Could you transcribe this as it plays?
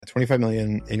25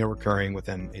 million annual recurring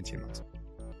within 18 months.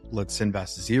 Let's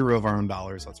invest zero of our own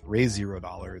dollars. Let's raise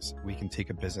 $0. We can take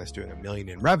a business doing $1 million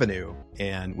in revenue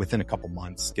and within a couple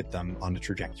months get them on a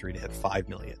trajectory to hit 5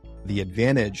 million. The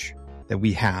advantage that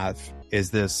we have is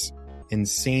this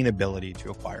insane ability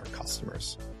to acquire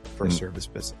customers for a service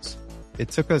business. It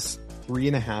took us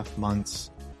 3.5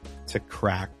 months to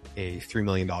crack a $3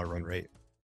 million run rate.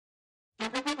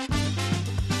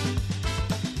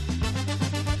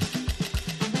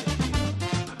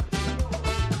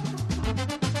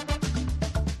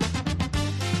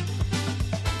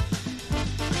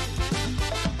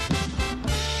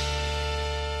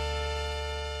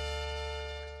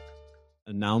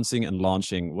 Announcing and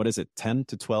launching, what is it, 10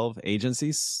 to 12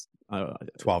 agencies?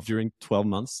 12 during 12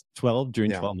 months. 12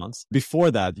 during 12 months. Before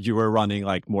that, you were running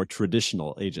like more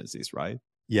traditional agencies, right?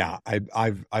 Yeah,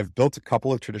 I've built a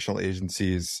couple of traditional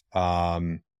agencies.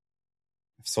 I've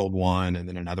sold one, and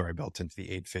then another I built into the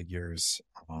 8 figures,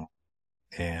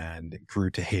 and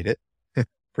grew to hate it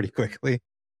pretty quickly.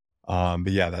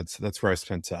 But yeah, that's where I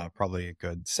spent probably a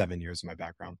good 7 years of my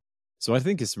background. So I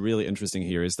think it's really interesting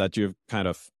here is that you've kind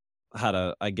of had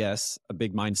a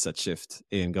big mindset shift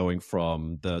in going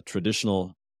from the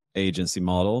traditional agency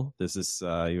model. This is,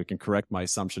 you can correct my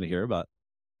assumption here, but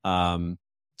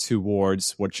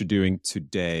towards what you're doing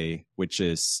today, which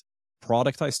is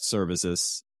productized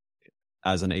services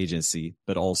as an agency,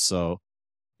 but also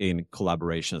in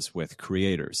collaborations with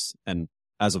creators. And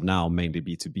as of now, mainly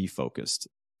B2B focused.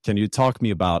 Can you talk to me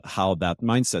about how that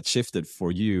mindset shifted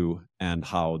for you and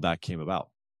how that came about?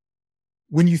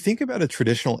 When you think about a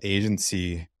traditional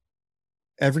agency,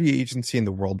 every agency in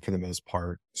the world, for the most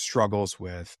part, struggles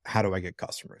with how do I get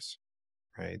customers,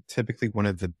 right? Typically, one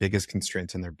of the biggest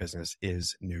constraints in their business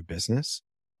is new business.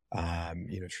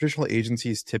 Traditional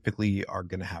agencies typically are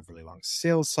going to have really long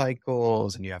sales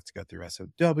cycles, and you have to go through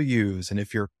SOWs. And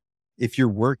if you're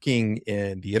working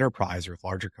in the enterprise or with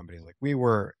larger companies like we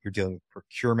were, you're dealing with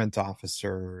procurement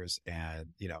officers and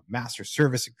master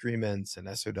service agreements and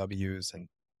SOWs, and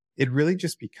it really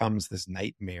just becomes this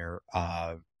nightmare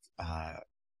of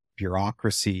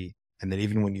bureaucracy. And then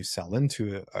even when you sell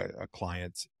into a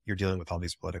client, you're dealing with all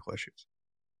these political issues.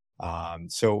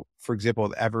 So for example,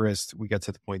 with Everest, we got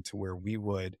to the point to where we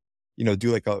would,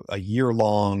 do like a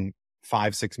year-long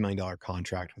 $5-6 million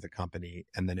contract with a company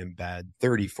and then embed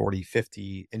 30, 40,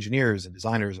 50 engineers and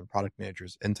designers and product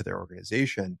managers into their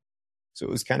organization. So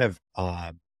it was kind of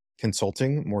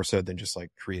consulting more so than just like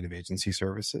creative agency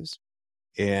services.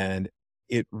 And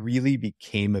it really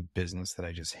became a business that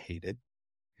I just hated.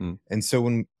 And so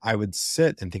when I would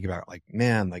sit and think about like,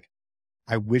 man, like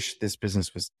I wish this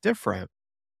business was different,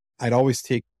 I'd always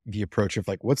take the approach of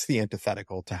like, what's the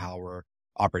antithetical to how we're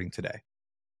operating today?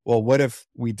 Well, what if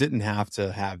we didn't have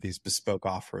to have these bespoke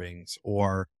offerings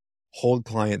or hold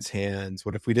clients' hands?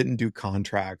 What if we didn't do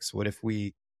contracts? What if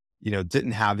we,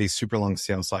 didn't have these super long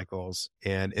sales cycles?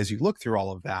 And as you look through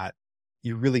all of that,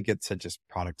 you really get to just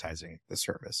productizing the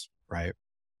service, right?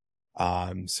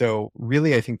 So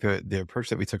really, I think the approach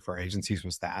that we took for our agencies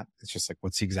was that it's just like,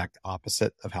 what's the exact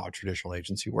opposite of how a traditional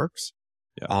agency works?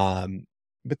 Yeah.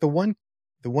 But the one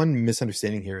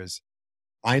misunderstanding here is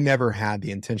I never had the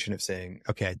intention of saying,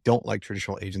 okay, I don't like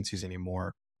traditional agencies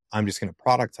anymore. I'm just going to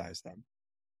productize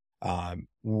them.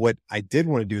 What I did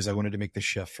want to do is I wanted to make the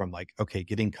shift from like, okay,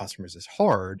 getting customers is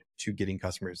hard to getting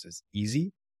customers is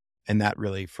easy. And that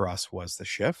really for us was the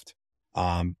shift,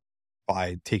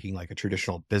 by taking like a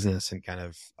traditional business and kind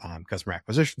of, customer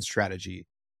acquisition strategy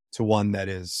to one that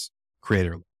is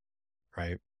creator,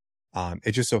 right?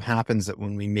 It just so happens that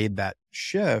when we made that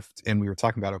shift and we were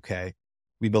talking about, okay,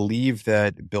 we believe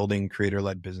that building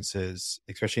creator-led businesses,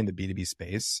 especially in the B2B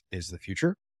space, is the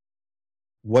future.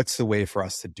 What's the way for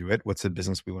us to do it? What's the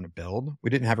business we want to build? We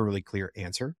didn't have a really clear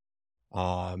answer.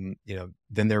 Then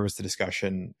there was the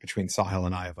discussion between Sahil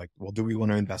and I of like, well, do we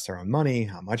want to invest our own money?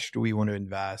 How much do we want to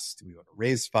invest? Do we want to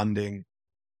raise funding?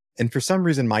 And for some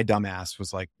reason, my dumb ass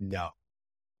was like, no,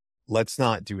 let's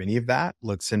not do any of that.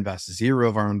 Let's invest zero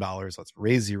of our own dollars. Let's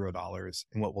raise $0.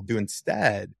 And what we'll do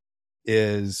instead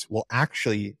is we'll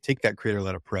actually take that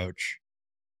creator-led approach,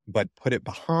 but put it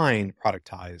behind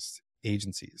productized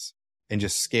agencies and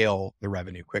just scale the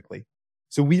revenue quickly.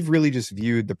 So we've really just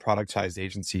viewed the productized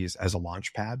agencies as a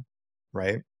launch pad,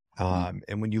 right?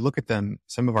 And when you look at them,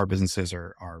 some of our businesses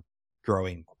are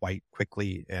growing quite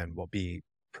quickly and will be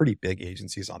pretty big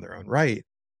agencies on their own right.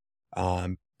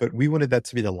 But we wanted that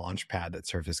to be the launch pad that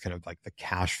served as kind of like the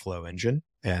cash flow engine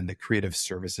and the creative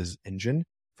services engine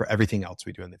for everything else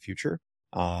we do in the future,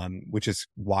 which is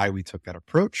why we took that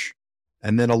approach.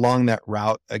 And then along that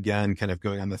route, again, kind of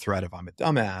going on the thread of I'm a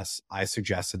dumbass, I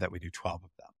suggested that we do 12 of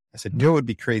them. I said, no, it would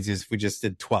be crazy is if we just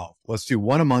did 12. Let's do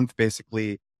one a month.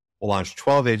 Basically, we'll launch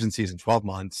 12 agencies in 12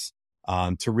 months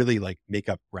to really like make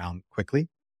up ground quickly,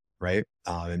 right?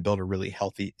 And build a really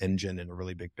healthy engine and a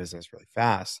really big business really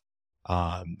fast.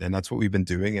 And that's what we've been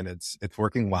doing, and it's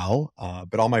working well.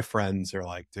 But all my friends are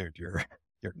like, dude, you're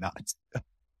nuts.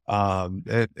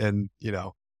 And you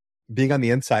know, being on the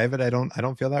inside of it, I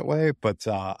don't feel that way, but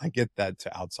I get that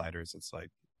to outsiders, it's like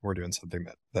we're doing something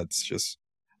that's just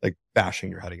like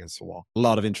bashing your head against the wall. A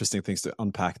lot of interesting things to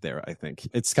unpack there. I think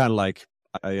it's kind of like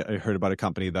I heard about a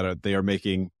company that they are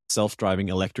making self-driving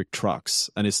electric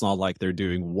trucks, and it's not like they're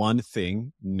doing one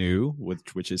thing new,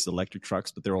 which is electric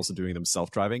trucks, but they're also doing them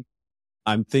self-driving.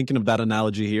 I'm thinking of that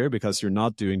analogy here because you're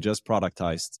not doing just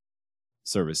productized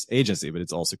service agency, but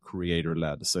it's also creator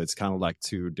led. So it's kind of like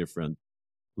two different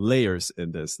layers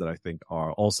in this that I think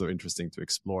are also interesting to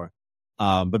explore.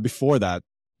 But before that,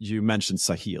 you mentioned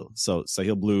Sahil. So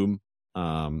Sahil Bloom,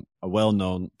 a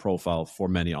well-known profile for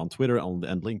many on Twitter and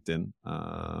LinkedIn,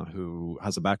 who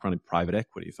has a background in private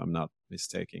equity, if I'm not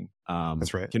mistaken.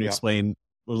 That's right. Can you explain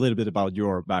a little bit about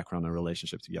your background and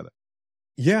relationship together?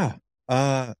 Yeah.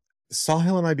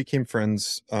 Sahil and I became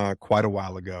friends quite a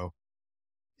while ago,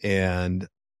 and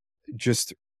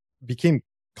just became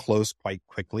close quite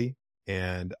quickly.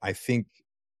 And I think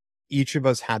each of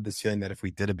us had this feeling that if we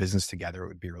did a business together, it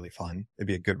would be really fun. It'd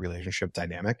be a good relationship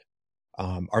dynamic.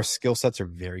 Our skill sets are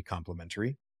very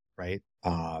complementary, right?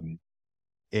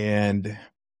 And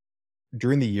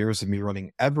during the years of me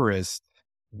running Everest,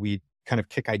 we kind of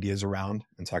kick ideas around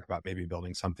and talk about maybe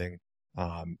building something.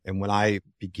 And when I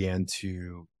began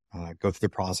to go through the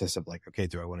process of like, okay,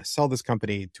 do I want to sell this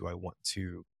company? Do I want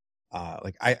to,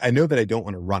 I know that I don't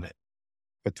want to run it,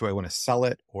 but do I want to sell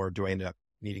it, or do I end up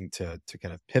needing to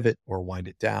kind of pivot or wind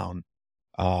it down?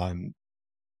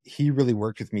 He really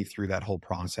worked with me through that whole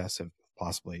process of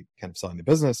possibly kind of selling the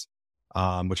business,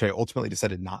 which I ultimately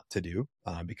decided not to do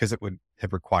because it would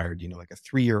have required, like a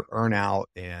 3-year earnout.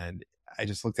 And I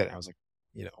just looked at it and I was like,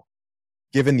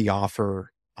 given the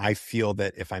offer, I feel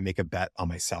that if I make a bet on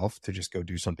myself to just go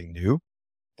do something new,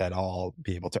 that I'll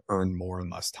be able to earn more in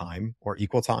less time or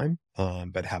equal time,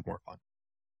 but have more fun.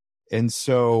 And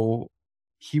so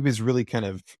he was really kind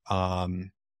of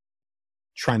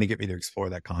trying to get me to explore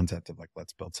that concept of like,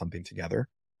 let's build something together.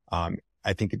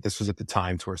 I think this was at the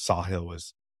time to where Sahil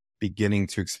was beginning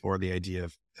to explore the idea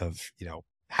of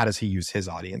how does he use his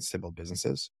audience to build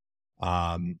businesses?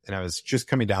 And I was just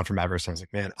coming down from Everest. And I was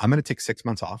like, man, I'm going to take 6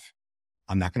 months off.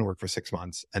 I'm not going to work for 6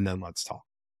 months, and then let's talk.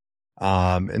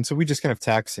 And so we just kind of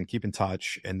text and keep in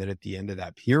touch. And then at the end of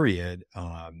that period,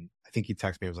 I think he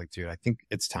texted me. I was like, dude, I think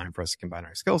it's time for us to combine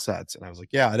our skill sets. And I was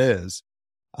like, yeah, it is.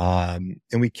 And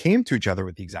we came to each other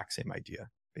with the exact same idea,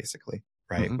 basically,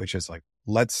 right? Mm-hmm. Which is like,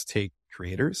 let's take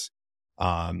creators,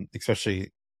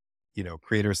 especially,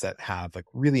 creators that have like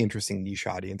really interesting niche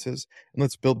audiences, and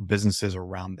let's build businesses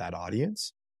around that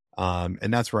audience.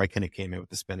 And that's where I kind of came in with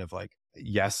the spin of like,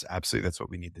 yes, absolutely. That's what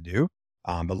we need to do.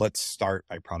 But let's start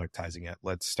by productizing it.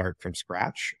 Let's start from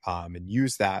scratch, and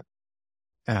use that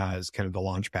as kind of the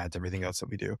launch pad to everything else that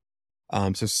we do.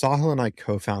 So Sahil and I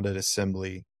co-founded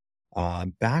Assembly,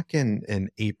 back in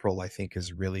April, I think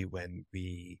is really when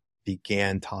we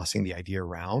began tossing the idea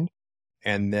around,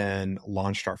 and then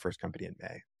launched our first company in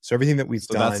May. So everything that we've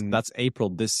done. That's April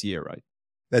this year, right?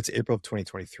 That's April of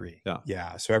 2023.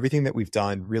 Yeah. So everything that we've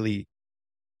done really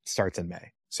starts in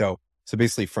May. So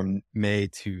basically from May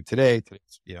to today,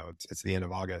 it's the end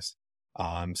of August.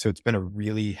 So it's been a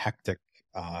really hectic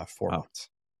 4 months.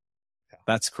 Yeah.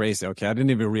 That's crazy. Okay. I didn't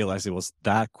even realize it was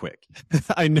that quick.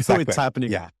 I know it's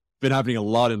happening. Yeah. Been happening a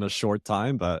lot in a short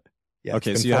time, but yeah,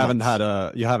 okay. So you haven't had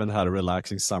a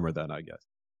relaxing summer then, I guess.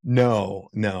 No.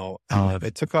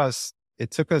 It took us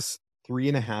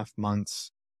 3.5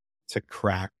 months to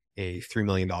crack a $3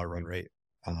 million run rate,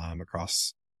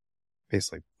 across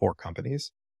basically 4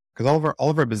 companies, because all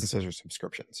of our businesses are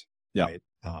subscriptions. Yeah. Right.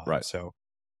 Right. So,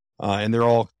 and they're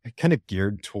all kind of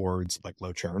geared towards like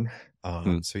low churn.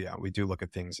 So yeah, we do look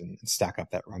at things and stack up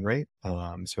that run rate.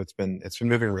 So it's been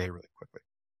moving really, really quickly.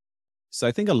 So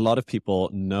I think a lot of people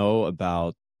know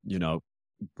about,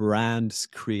 brands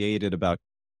created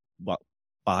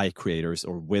by creators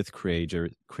or with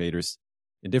creators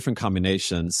in different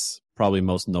combinations, probably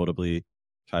most notably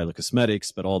Kylie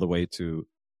Cosmetics, but all the way to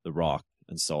The Rock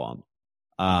and so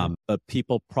on. But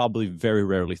people probably very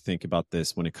rarely think about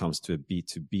this when it comes to a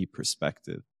B2B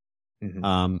perspective.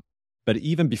 Mm-hmm. But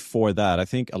even before that, I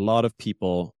think a lot of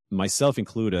people, myself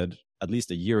included, at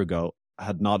least a year ago,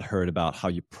 had not heard about how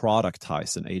you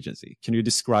productize an agency. Can you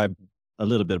describe a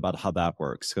little bit about how that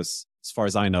works? Because as far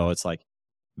as I know, it's like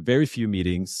very few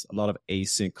meetings, a lot of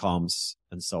async comms,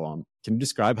 and so on. Can you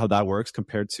describe how that works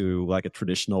compared to like a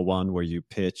traditional one where you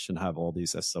pitch and have all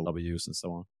these SLWs and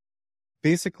so on?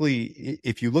 Basically,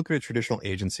 if you look at a traditional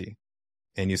agency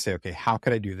and you say, okay, how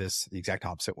could I do this the exact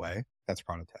opposite way? That's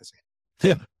productizing.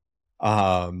 Yeah.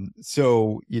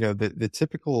 So, the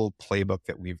typical playbook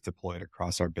that we've deployed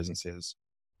across our businesses,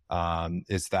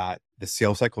 is that the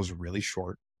sales cycle is really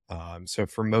short. So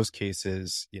for most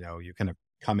cases, you kind of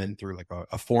come in through like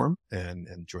a form and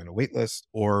join a wait list,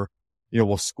 or,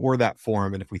 we'll score that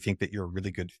form. And if we think that you're a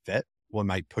really good fit, we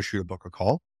might push you to book a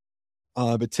call.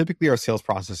 But typically our sales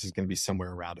process is going to be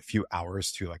somewhere around a few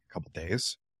hours to like a couple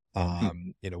days.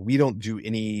 Hmm. We don't do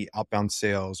any outbound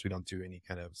sales. We don't do any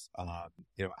kind of,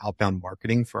 outbound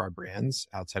marketing for our brands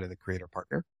outside of the creator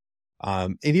partner.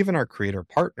 And even our creator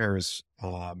partners,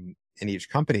 in each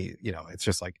company, it's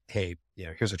just like, hey,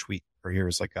 here's a tweet, or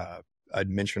here's like a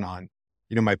mention on,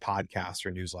 my podcast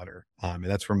or newsletter. And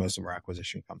that's where most of our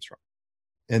acquisition comes from.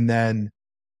 And then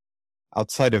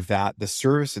outside of that, the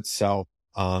service itself,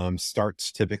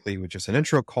 starts typically with just an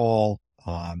intro call.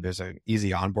 There's an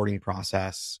easy onboarding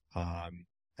process.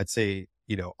 I'd say,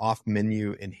 off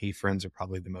menu and Hey Friends are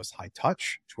probably the most high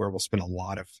touch, to where we'll spend a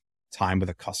lot of time with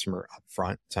a customer up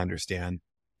front to understand,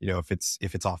 if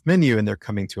it's off menu and they're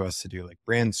coming to us to do like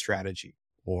brand strategy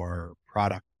or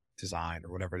product design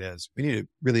or whatever it is, we need to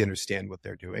really understand what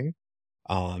they're doing.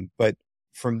 But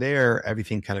from there,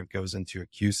 everything kind of goes into a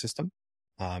queue system,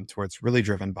 to where it's really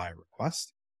driven by a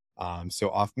request. So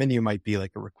off menu might be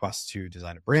like a request to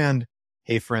design a brand.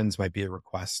 Hey Friends might be a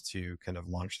request to kind of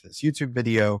launch this YouTube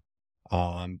video.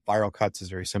 Viral Cuts is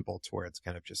very simple, to where it's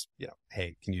kind of just,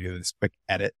 hey, can you do this quick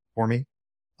edit for me?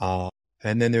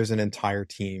 And then there's an entire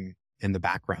team in the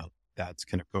background that's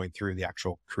kind of going through the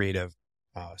actual creative,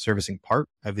 servicing part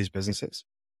of these businesses.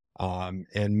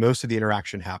 And most of the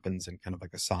interaction happens in kind of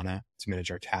like Asana to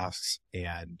manage our tasks,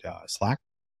 and Slack.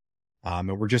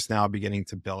 And we're just now beginning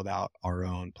to build out our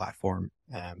own platform,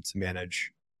 to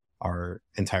manage our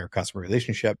entire customer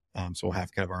relationship. So we'll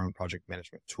have kind of our own project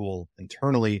management tool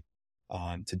internally,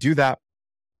 to do that,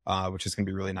 which is going to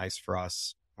be really nice for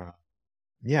us.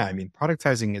 Yeah, I mean,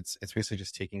 productizing, it's basically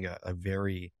just taking a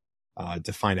very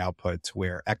defined output, to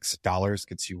where X dollars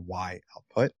gets you Y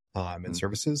output, in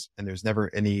services, and there's never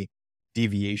any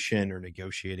deviation or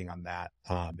negotiating on that.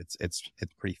 It's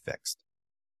pretty fixed.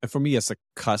 And for me as a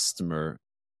customer,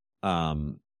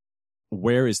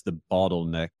 where is the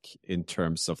bottleneck in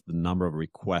terms of the number of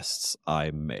requests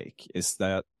I make? Is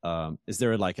there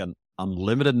like an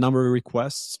unlimited number of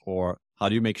requests, or how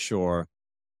do you make sure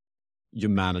you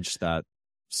manage that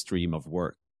stream of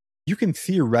work? You can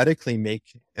theoretically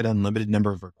make an unlimited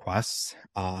number of requests.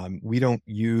 We don't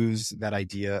use that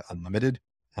idea unlimited.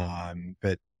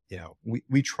 But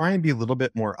we try and be a little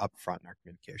bit more upfront in our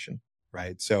communication,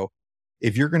 right? So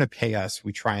if you're going to pay us,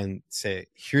 we try and say,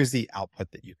 here's the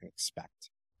output that you can expect,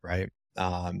 right?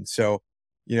 So,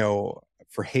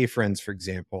 for Hey Friends, for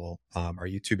example, our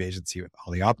YouTube agency with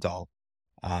Ali Abdal,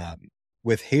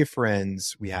 with Hey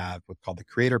Friends, we have what's called the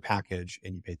creator package,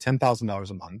 and you pay $10,000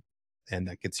 a month, and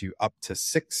that gets you up to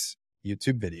 6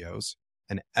 YouTube videos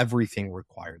and everything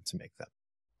required to make them,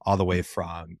 all the way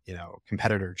from,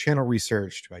 competitor channel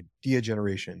research to idea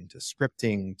generation to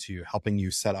scripting to helping you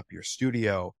set up your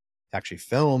studio to actually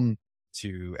film,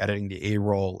 to editing the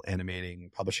A-roll,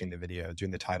 animating, publishing the video,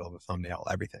 doing the title, the thumbnail,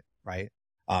 everything, right?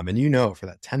 And for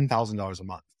that $10,000 a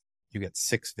month, you get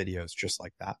 6 videos just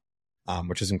like that,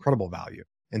 which is incredible value.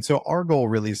 And so our goal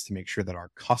really is to make sure that our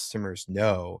customers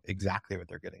know exactly what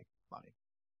they're getting for money.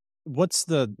 What's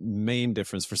the main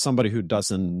difference for somebody who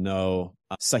doesn't know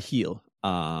Sahil,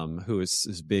 who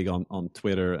is big on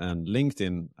Twitter and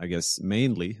LinkedIn, I guess,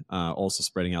 mainly, also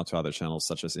spreading out to other channels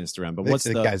such as Instagram. But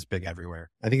The guy's big everywhere.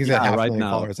 I think he's got yeah, half a right million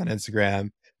now? followers on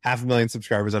Instagram, 500,000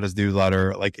 subscribers on his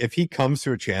newsletter. Like, if he comes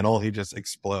to a channel, he just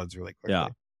explodes really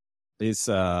quickly.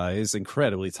 Yeah, he's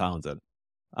incredibly talented.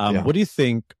 Yeah. What do you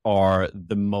think are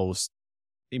the most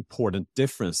important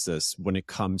differences when it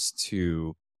comes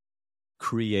to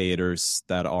creators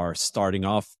that are starting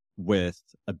off with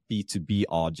a B2B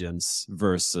audience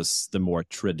versus the more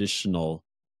traditional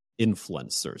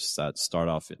influencers that start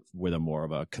off with a more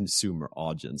of a consumer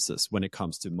audiences when it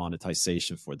comes to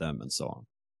monetization for them and so on?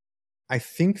 I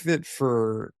think that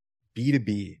for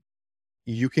B2B,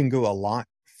 you can go a lot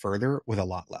further with a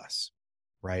lot less,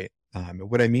 right?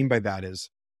 What I mean by that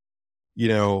is,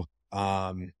 so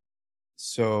I'll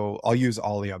use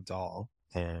Ali Abdal.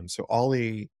 So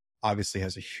Ali obviously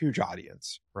has a huge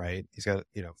audience, right? He's got,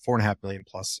 4.5 million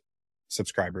plus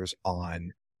subscribers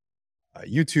on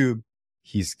YouTube.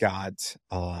 He's got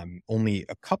only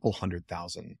a couple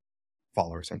 100,000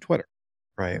 followers on Twitter,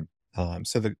 right?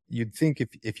 So you'd think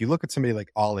if you look at somebody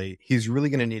like Ollie, he's really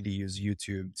going to need to use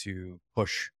YouTube to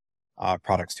push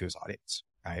products to his audience,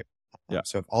 right? Yeah.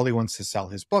 So if Ollie wants to sell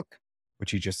his book,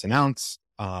 which he just announced,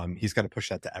 he's got to push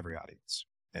that to every audience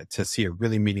to see a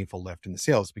really meaningful lift in the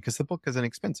sales, because the book is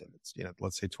inexpensive. It's,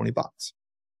 let's say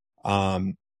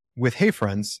 $20. With Hey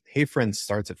Friends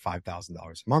starts at $5,000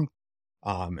 a month,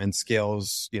 and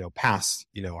scales, past,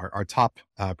 our top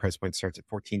price point starts at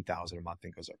 14,000 a month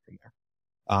and goes up from there.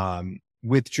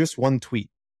 With just one tweet,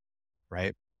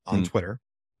 right, on Twitter.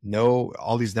 No,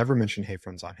 Ollie's never mentioned Hey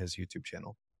Friends on his YouTube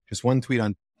channel. Just one tweet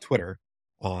on Twitter.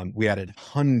 We added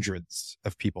hundreds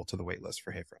of people to the wait list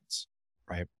for Hey Friends,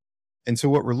 right? And so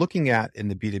what we're looking at in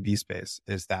the B2B space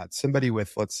is that somebody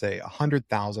with, let's say,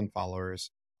 100,000 followers,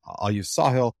 I'll use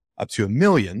Sahil, up to 1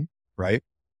 million, right?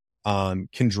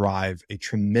 Can drive a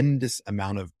tremendous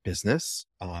amount of business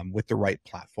with the right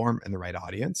platform and the right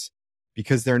audience,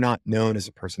 because they're not known as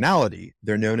a personality.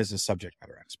 They're known as a subject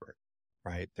matter expert,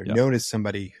 right? They're known as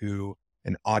somebody who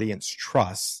an audience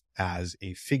trusts as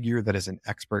a figure that is an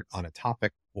expert on a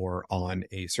topic or on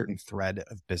a certain thread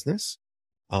of business.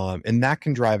 And that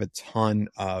can drive a ton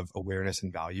of awareness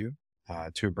and value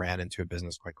to a brand and to a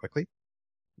business quite quickly.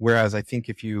 Whereas I think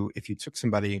if you took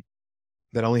somebody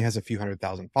that only has a few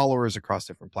 100,000 followers across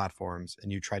different platforms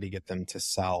and you try to get them to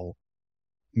sell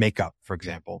makeup, for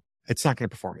example, it's not going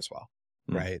to perform as well,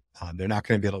 right? They're not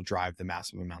going to be able to drive the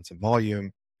massive amounts of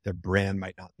volume. Their brand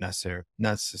might not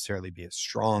necessarily be as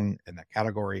strong in that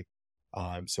category.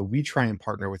 So we try and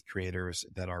partner with creators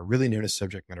that are really known as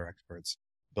subject matter experts,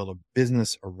 build a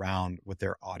business around what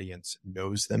their audience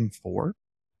knows them for,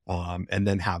 and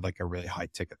then have like a really high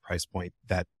ticket price point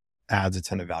that adds a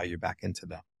ton of value back into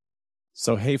them.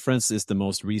 So Hey Friends is the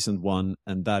most recent one,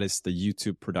 and that is the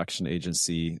YouTube production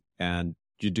agency. And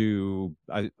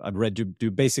I've read you do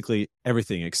basically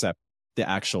everything except the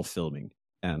actual filming.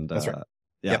 And that's right.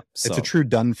 Yeah. It's a true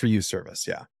done for you service.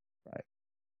 Yeah. Right.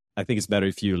 I think it's better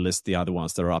if you list the other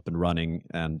ones that are up and running,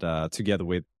 and together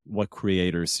with what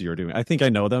creators you're doing. I think I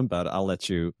know them, but I'll let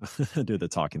you do the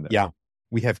talking there. Yeah.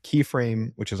 We have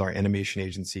Keyframe, which is our animation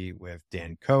agency with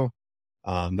Dan Coe.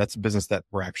 That's a business that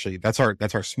that's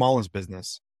our smallest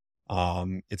business.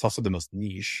 It's also the most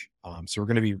niche. So we're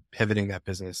going to be pivoting that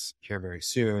business here very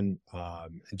soon,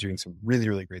 and doing some really,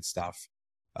 really great stuff,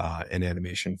 in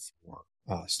animation for,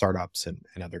 startups and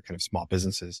other kind of small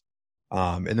businesses.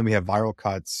 And then we have Viral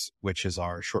Cuts, which is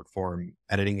our short form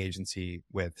editing agency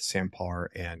with Sam Parr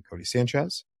and Cody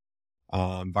Sanchez.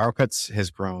 Viral Cuts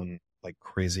has grown like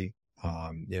crazy.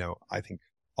 I think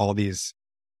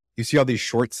you see all these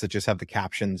shorts that just have the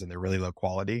captions and they're really low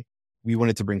quality. We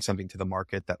wanted to bring something to the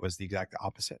market that was the exact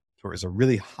opposite. So it was a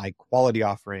really high quality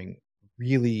offering,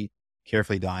 really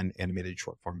carefully done animated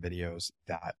short form videos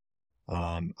that,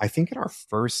 I think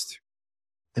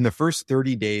in the first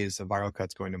 30 days of Viral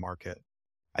Cuts going to market,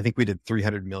 I think we did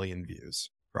 300 million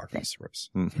views for our customers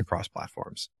across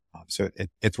platforms. So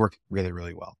it's worked really,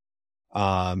 really well.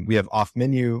 We have Off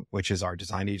Menu, which is our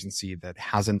design agency that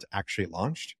hasn't actually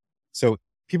launched. So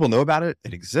people know about it.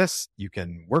 It exists. You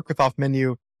can work with Off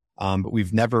Menu, but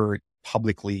we've never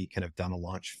publicly kind of done a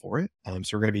launch for it.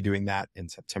 So we're going to be doing that in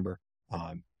September,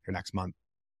 for next month.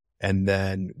 And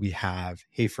then we have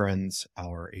Hey Friends,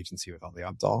 our agency with Ali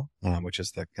Abdal, which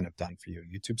is the kind of done for you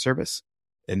YouTube service.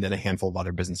 And then a handful of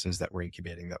other businesses that we're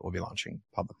incubating that we'll be launching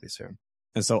publicly soon.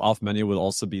 And so Off Menu will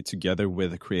also be together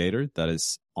with a creator that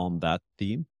is on that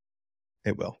theme?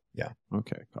 It will. Yeah.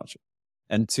 Okay. Gotcha.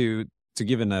 And to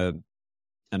give an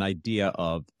idea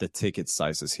of the ticket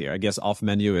sizes here, I guess Off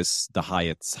Menu is the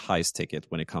highest ticket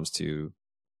when it comes to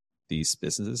these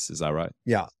businesses. Is that right?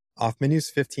 Yeah. Off Menu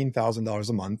is $15,000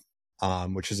 a month,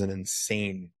 which is an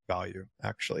insane value,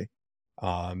 actually.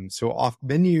 So Off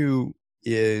Menu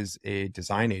is a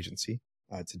design agency.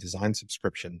 It's a design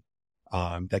subscription,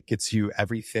 that gets you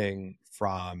everything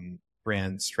from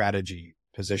brand strategy,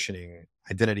 positioning,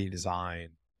 identity design,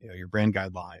 your brand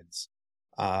guidelines,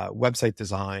 website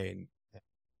design,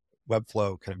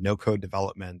 Webflow, kind of no code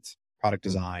development, product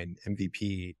design,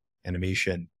 MVP,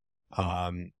 animation.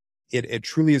 It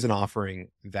truly is an offering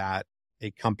that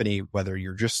a company, whether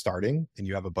you're just starting and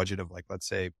you have a budget of like, let's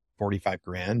say 45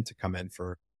 grand to come in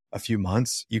for a few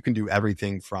months, you can do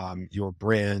everything from your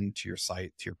brand to your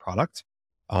site to your product.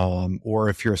 Or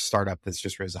if you're a startup that's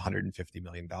just raised $150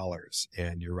 million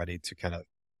and you're ready to kind of,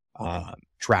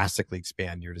 drastically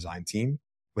expand your design team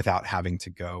without having to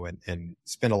go and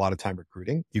spend a lot of time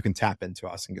recruiting, you can tap into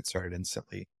us and get started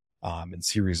instantly, and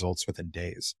see results within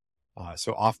days.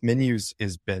 So Off Menus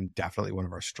has been definitely one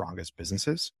of our strongest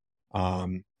businesses.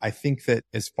 I think that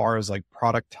as far as like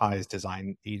productized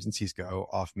design agencies go,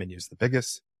 Off Menu is the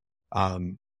biggest.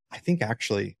 I think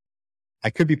actually I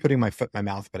could be putting my foot in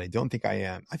my mouth, but I don't think I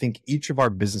am. I think each of our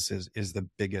businesses is the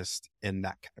biggest in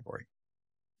that category.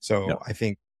 Yeah. So I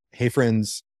think Hey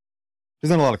Friends,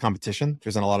 there's not a lot of competition.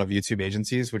 There's not a lot of YouTube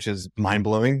agencies, which is mind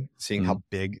blowing seeing how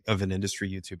big of an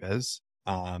industry YouTube is.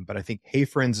 But I think Hey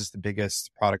Friends is the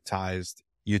biggest productized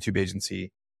YouTube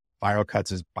agency. Viral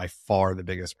Cuts is by far the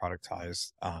biggest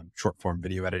productized short form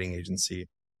video editing agency.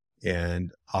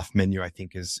 And Off Menu, I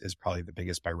think, is probably the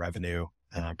biggest by revenue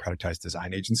productized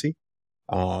design agency.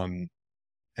 And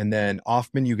then Off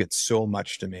Menu gets so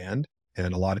much demand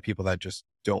and a lot of people that just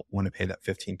don't want to pay that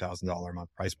 $15,000 a month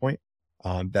price point.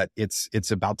 That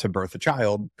it's about to birth a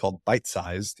child called Bite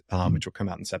Sized, which will come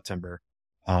out in September.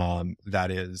 That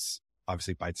is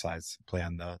obviously Bite Sized play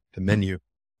on the menu.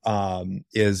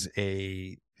 It's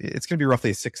going to be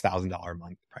roughly a $6,000 a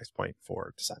month price point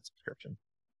for design subscription.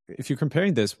 If you're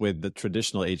comparing this with the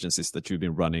traditional agencies that you've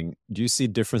been running, do you see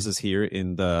differences here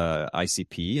in the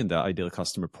ICP and the ideal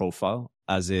customer profile?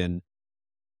 As in,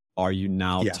 are you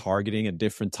now targeting a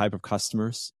different type of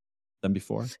customers than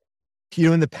before?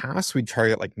 In the past, we'd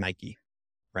target like Nike,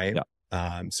 right?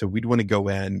 Yeah. So we'd want to go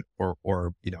in or,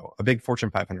 a big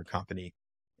Fortune 500 company,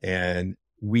 and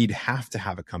we'd have to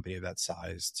have a company of that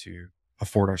size to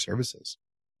afford our services,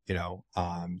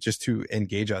 just to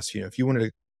engage us. If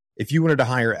you wanted to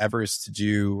hire Everest to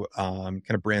do, kind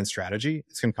of brand strategy,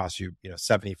 it's going to cost you,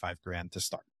 $75,000 to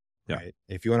start, right?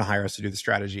 If you want to hire us to do the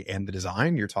strategy and the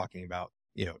design, you're talking about,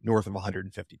 north of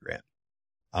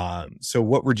 $150,000. So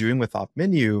what we're doing with Off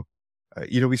Menu,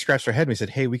 we scratched our head and we said,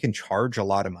 hey, we can charge a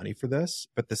lot of money for this,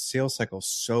 but the sales cycle is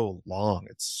so long.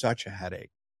 It's such a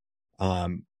headache.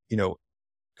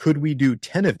 Could we do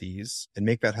 10 of these and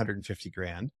make that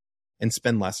 $150,000 and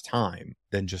spend less time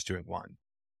than just doing one?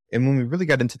 And when we really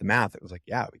got into the math, it was like,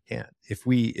 yeah, we can. If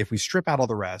we strip out all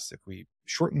the rest, if we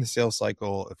shorten the sales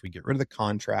cycle, if we get rid of the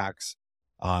contracts,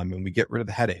 and we get rid of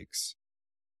the headaches,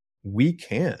 we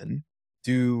can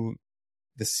do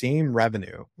the same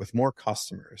revenue with more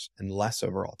customers and less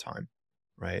overall time.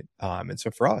 Right. And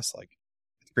so for us, like,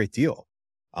 it's a great deal.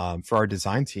 For our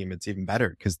design team, it's even better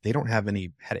because they don't have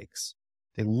any headaches.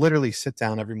 They literally sit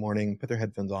down every morning, put their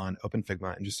headphones on, open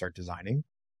Figma, and just start designing.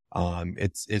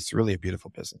 It's really a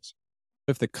beautiful business.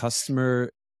 If the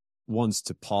customer wants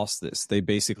to pause this, they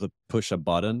basically push a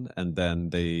button and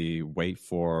then they wait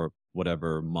for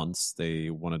whatever months they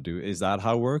want to do. Is that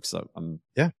how it works?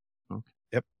 Yeah. Okay.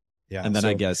 Yep. Yeah. And then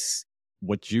I guess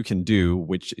what you can do,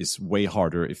 which is way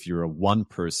harder if you're a one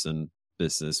person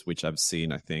business, which I've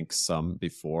seen, I think some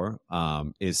before,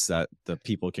 is that the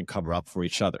people can cover up for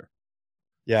each other.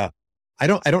 Yeah. I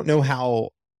don't know how,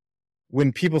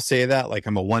 when people say that, like,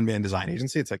 I'm a one-man design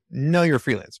agency, it's like, no, you're a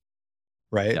freelancer,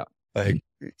 right? Yeah. Like,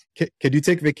 could you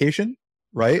take vacation?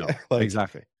 Right? No, like,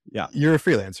 exactly. Yeah. You're a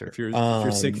freelancer. If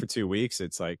you're sick for 2 weeks,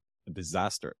 it's like a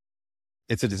disaster.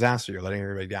 It's a disaster. You're letting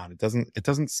everybody down. It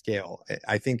doesn't scale.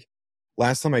 I think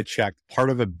last time I checked, part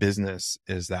of a business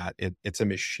is that it's a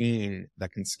machine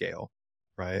that can scale.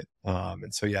 Right.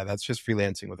 And so, yeah, that's just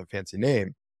freelancing with a fancy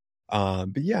name.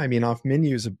 But yeah, I mean, Off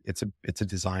Menu it's a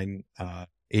design,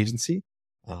 agency.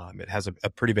 It has a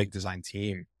pretty big design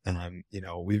team.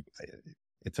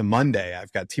 It's a Monday.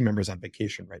 I've got team members on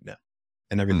vacation right now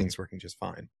and everything's working just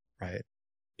fine. Right.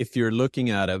 If you're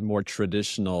looking at a more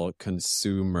traditional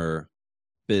consumer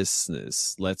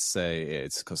business, let's say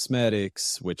it's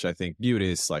cosmetics, which I think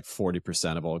beauty is like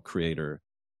 40% of all creator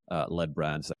led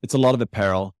brands. It's a lot of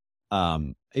apparel.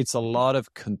 It's a lot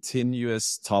of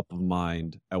continuous top of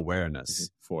mind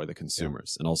awareness for the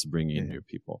consumers and also bringing in new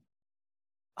people.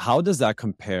 How does that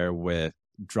compare with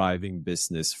driving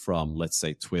business from, let's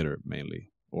say, Twitter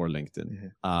mainly or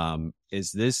LinkedIn?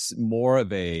 Is this more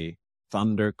of a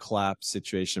thunderclap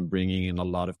situation, bringing in a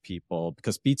lot of people?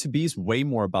 Because B2B is way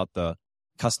more about the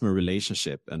customer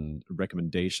relationship and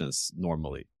recommendations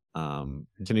normally. Can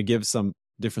you give some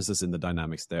differences in the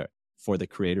dynamics there for the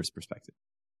creator's perspective?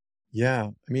 Yeah.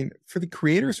 I mean, for the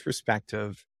creator's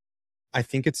perspective, I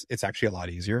think it's actually a lot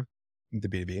easier, the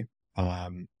B2B.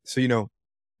 So,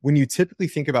 when you typically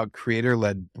think about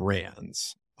creator-led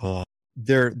brands,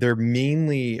 they're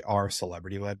mainly are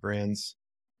celebrity-led brands,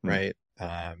 right?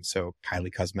 So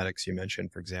Kylie Cosmetics, you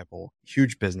mentioned, for example,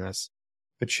 huge business,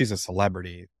 but she's a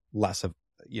celebrity, less of,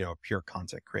 a pure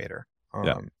content creator.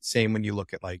 Same when you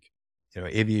look at like,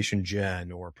 Aviation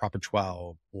Gen or Proper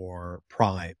 12 or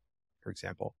Prime, for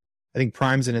example. I think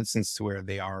Prime's an instance to where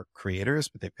they are creators,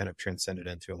 but they've kind of transcended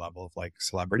into a level of like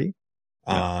celebrity.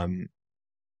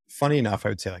 Funny enough, I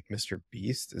would say like Mr.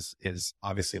 Beast is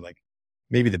obviously like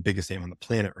maybe the biggest name on the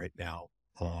planet right now,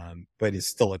 but is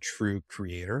still a true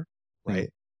creator, Mm. right?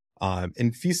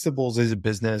 And Feastables is a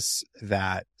business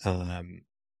that,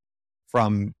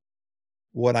 from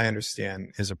what I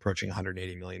understand, is approaching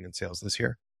 180 million in sales this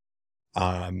year,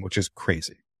 which is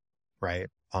crazy, right?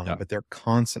 Yeah. But they're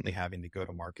constantly having to go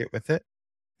to market with it.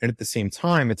 And at the same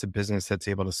time, it's a business that's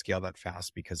able to scale that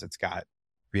fast because it's got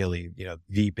really,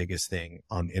 the biggest thing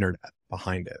on the internet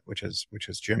behind it, which is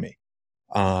Jimmy.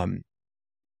 Um,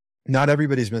 Not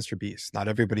everybody's Mr. Beast. Not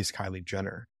everybody's Kylie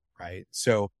Jenner, right?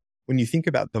 So when you think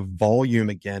about the volume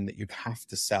again that you'd have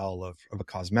to sell of a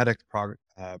cosmetic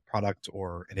product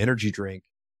or an energy drink,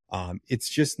 it's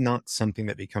just not something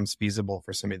that becomes feasible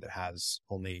for somebody that has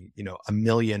only, a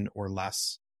million or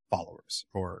less followers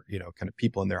or, kind of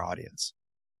people in their audience.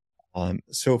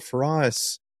 So for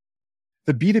us,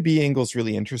 the B2B angle is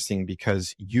really interesting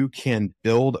because you can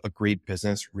build a great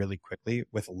business really quickly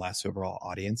with less overall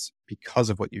audience because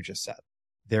of what you just said.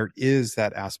 There is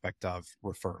that aspect of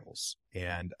referrals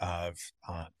and of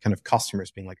kind of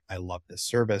customers being like, I love this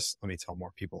service. Let me tell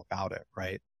more people about it.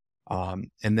 Right. And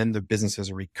then the businesses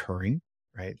are recurring.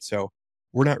 Right. So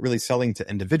we're not really selling to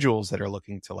individuals that are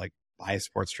looking to like buy a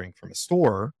sports drink from a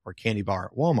store or candy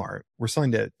bar at Walmart. We're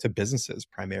selling to businesses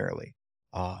primarily.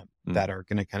 Mm. That are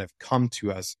going to kind of come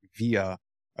to us via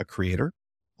a creator.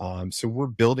 So we're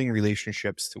building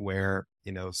relationships to where,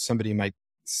 somebody might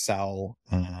sell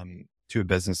to a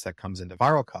business that comes into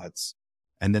Viral Cuts.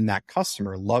 And then that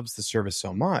customer loves the service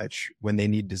so much when they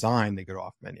need design, they go to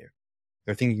off menu.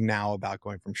 They're thinking now about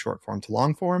going from short form to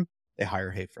long form. They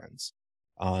hire Hey Friends.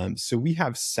 So we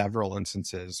have several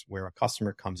instances where a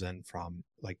customer comes in from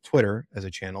like Twitter as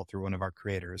a channel through one of our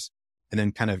creators and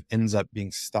then kind of ends up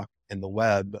being stuck in the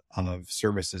web of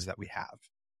services that we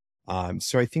have.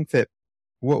 So I think that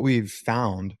what we've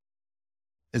found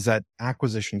is that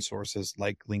acquisition sources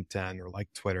like LinkedIn or like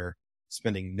Twitter,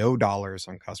 spending no dollars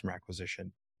on customer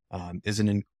acquisition, is an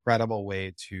incredible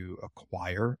way to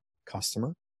acquire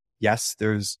customer. Yes,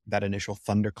 there's that initial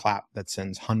thunderclap that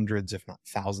sends hundreds, if not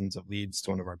thousands of leads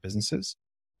to one of our businesses.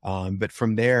 But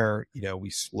from there, we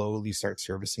slowly start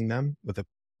servicing them with a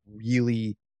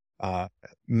really uh,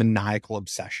 maniacal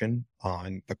obsession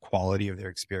on the quality of their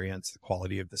experience, the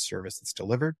quality of the service that's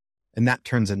delivered. And that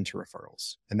turns into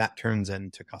referrals and that turns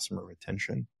into customer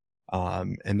retention.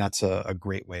 And that's a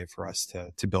great way for us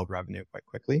to build revenue quite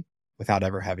quickly without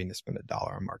ever having to spend a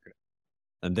dollar on marketing.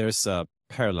 And there's a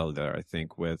parallel there, I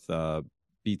think, with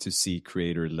B2C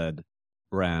creator led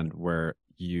brand where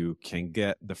you can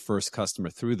get the first customer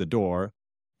through the door,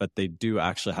 but they do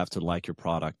actually have to like your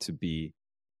product to be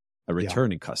a Yeah.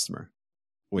 returning customer,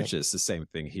 which Yep. is the same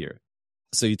thing here.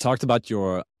 So you talked about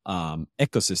your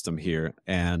ecosystem here,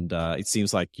 and it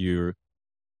seems like you're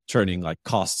turning like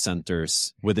cost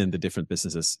centers within the different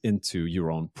businesses into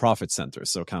your own profit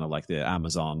centers. So kind of like the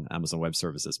Amazon Web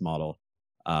Services model.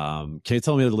 Can you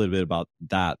tell me a little bit about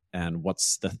that and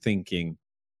what's the thinking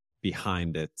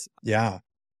behind it? Yeah.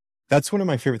 That's one of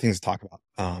my favorite things to talk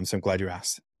about. So I'm glad you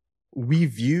asked. We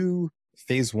view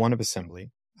phase one of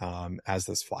assembly as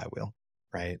this flywheel,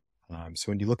 right?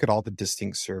 So when you look at all the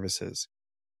distinct services,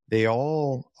 they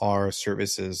all are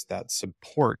services that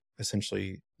support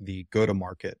essentially the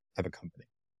go-to-market of a company,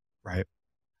 right?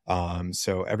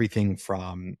 So everything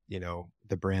from,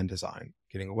 the brand design,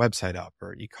 getting a website up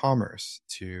or e-commerce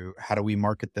to how do we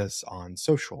market this on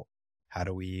social? How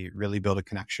do we really build a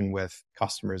connection with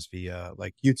customers via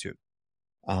like YouTube?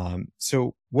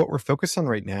 So what we're focused on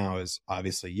right now is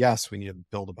obviously, yes, we need to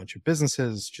build a bunch of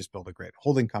businesses, just build a great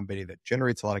holding company that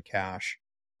generates a lot of cash.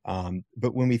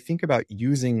 But when we think about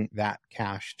using that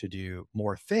cash to do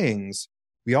more things,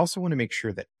 we also want to make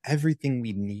sure that everything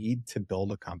we need to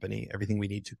build a company, everything we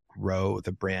need to grow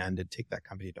the brand and take that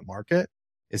company to market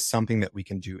is something that we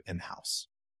can do in-house,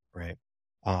 right?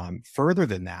 Further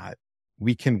than that,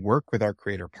 we can work with our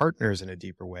creator partners in a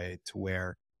deeper way to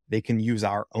where they can use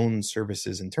our own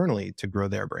services internally to grow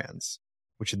their brands,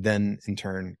 which then in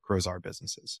turn grows our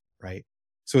businesses, right?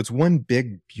 So it's one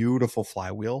big, beautiful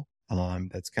flywheel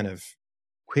that's kind of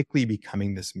quickly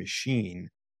becoming this machine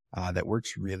that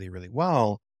works really, really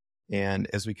well. And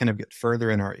as we kind of get further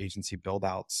in our agency build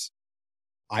outs,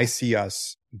 I see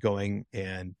us going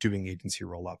and doing agency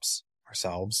roll ups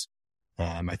ourselves.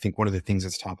 I think one of the things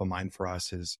that's top of mind for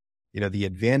us is, the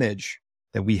advantage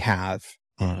that we have,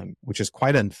 which is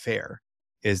quite unfair,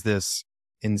 is this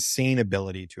insane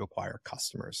ability to acquire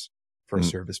customers for a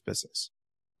Mm. service business.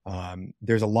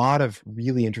 There's a lot of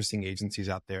really interesting agencies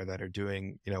out there that are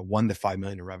doing, 1 to 5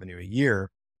 million in revenue a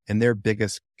year. And their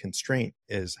biggest constraint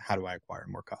is how do I acquire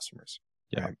more customers?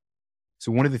 Yeah. Right.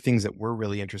 So one of the things that we're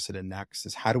really interested in next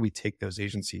is how do we take those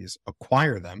agencies,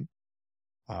 acquire them,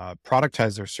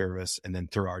 productize their service, and then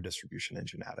throw our distribution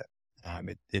engine at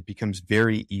it. It becomes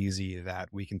very easy that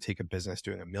we can take a business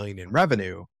doing $1 million in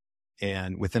revenue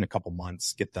and within a couple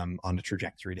months get them on a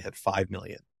trajectory to hit 5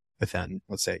 million within,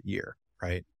 let's say, a year,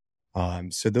 right?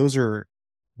 So those are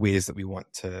ways that we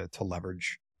want to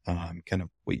leverage kind of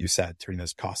what you said, turning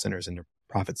those cost centers into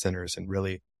profit centers and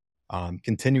really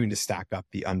continuing to stack up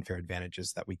the unfair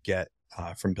advantages that we get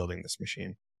from building this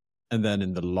machine. And then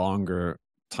in the longer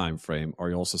time frame, are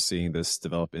you also seeing this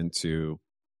develop into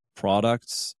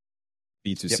products,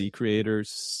 B2C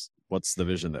creators? What's the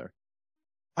vision there?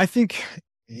 I think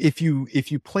if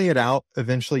you play it out,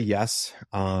 eventually, yes,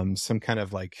 some kind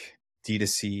of like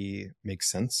D2C makes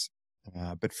sense.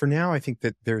 But for now, I think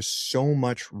that there's so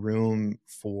much room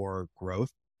for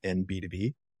growth in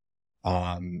B2B.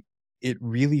 It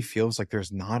really feels like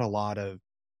there's not a lot of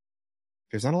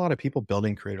people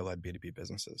building creator-led B2B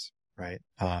businesses, right?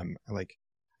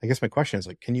 I guess my question is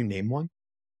like, can you name one?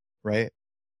 Right?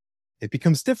 It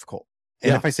becomes difficult.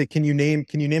 And if I say, can you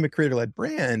name a creator-led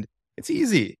brand? It's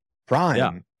easy.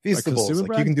 Prime, Feastables,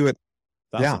 like you can do it.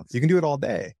 Thousands. Yeah, you can do it all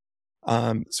day.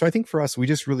 So I think for us, we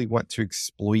just really want to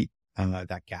exploit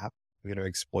that gap. We're going to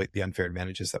exploit the unfair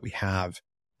advantages that we have,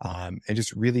 and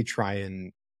just really try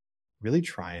and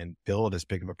build as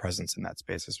big of a presence in that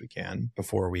space as we can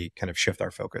before we kind of shift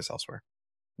our focus elsewhere.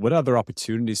 What other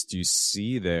opportunities do you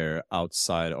see there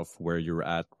outside of where you're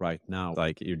at right now?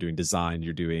 Like you're doing design,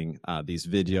 you're doing these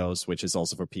videos, which is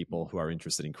also for people who are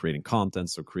interested in creating content,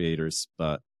 so creators.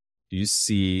 But do you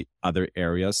see other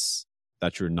areas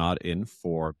that you're not in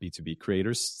for B2B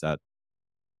creators that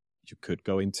you could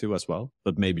go into as well,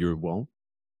 but maybe you won't?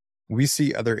 We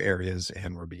see other areas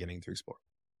and we're beginning to explore.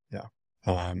 Yeah.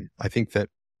 I think that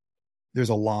there's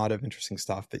a lot of interesting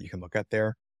stuff that you can look at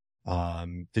there.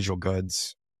 Digital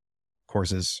goods,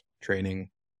 courses, training,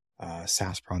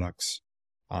 SaaS products.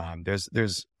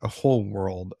 There's a whole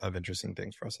world of interesting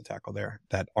things for us to tackle there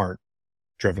that aren't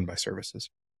driven by services.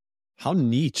 How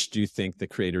niche do you think the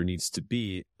creator needs to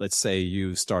be? Let's say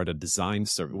you start a design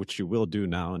service, which you will do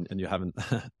now, and you haven't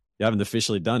you haven't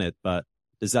officially done it, but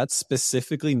does that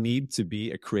specifically need to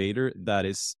be a creator that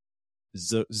is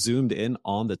zoomed in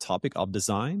on the topic of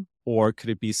design? Or could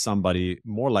it be somebody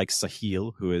more like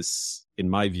Sahil, who is,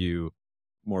 in my view,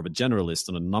 more of a generalist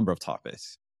on a number of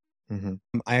topics? Mm-hmm.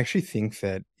 I actually think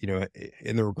that,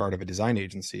 in the regard of a design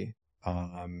agency,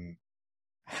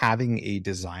 having a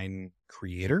design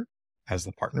creator as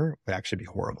the partner would actually be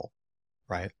horrible,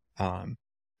 right?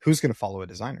 Who's going to follow a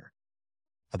designer?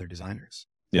 Other designers.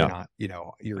 Yeah. They're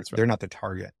not, they're not the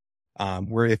target.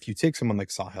 Where if you take someone like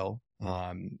Sahil,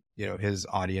 his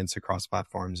audience across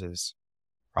platforms is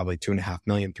probably 2.5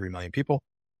 million, 3 million people.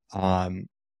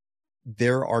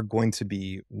 There are going to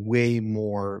be way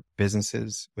more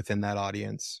businesses within that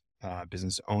audience,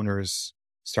 business owners,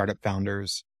 startup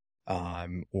founders,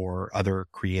 or other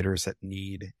creators that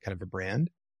need kind of a brand,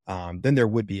 than there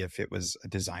would be if it was a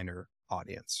designer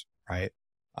audience, right?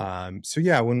 So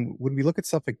yeah, when we look at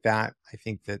stuff like that, I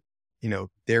think that,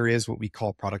 there is what we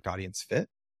call product audience fit,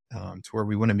 to where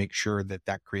we want to make sure that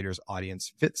that creator's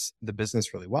audience fits the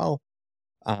business really well.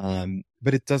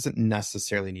 But it doesn't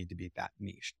necessarily need to be that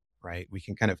niche, right? We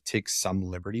can kind of take some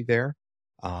liberty there,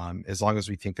 as long as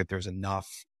we think that there's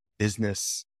enough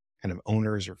business kind of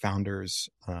owners or founders,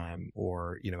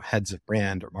 or, heads of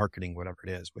brand or marketing, whatever it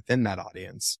is within that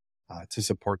audience, to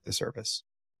support the service.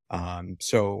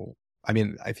 So, I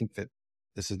mean, I think that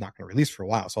this is not going to release for a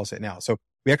while, so I'll say it now. So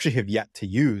we actually have yet to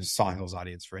use Sahil's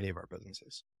audience for any of our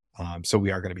businesses. So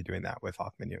we are going to be doing that with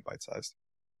Off Menu and Bite Sized.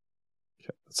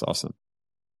 Okay, that's awesome.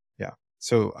 Yeah.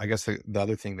 So I guess the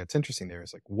other thing that's interesting there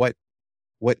is like what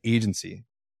agency,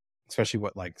 especially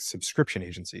what like subscription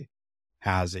agency,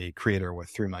 has a creator with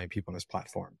 3 million people on his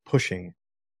platform pushing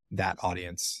that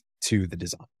audience to the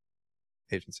design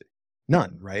agency?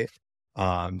 None, right?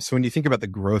 So when you think about the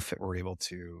growth that we're able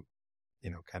to,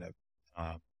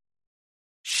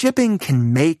 Shipping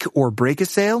can make or break a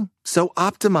sale, so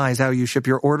optimize how you ship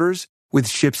your orders with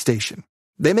ShipStation.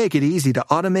 They make it easy to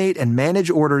automate and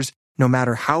manage orders no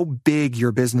matter how big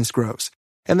your business grows.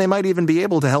 And they might even be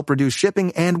able to help reduce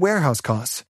shipping and warehouse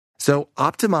costs. So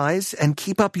optimize and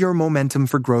keep up your momentum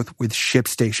for growth with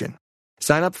ShipStation.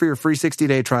 Sign up for your free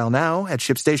 60-day trial now at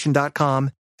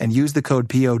ShipStation.com and use the code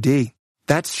POD.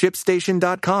 That's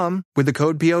ShipStation.com with the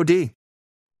code POD.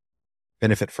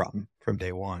 Benefit from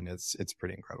day one. It's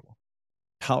pretty incredible.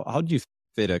 How do you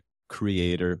fit a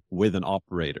creator with an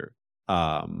operator?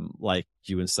 Like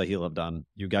you and Sahil have done.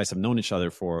 You guys have known each other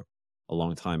for a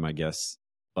long time, I guess.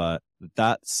 but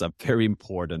that's a very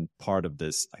important part of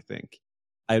this, I think.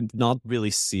 I'm not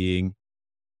really seeing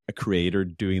a creator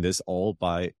doing this all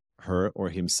by her or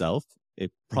himself.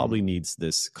 It probably needs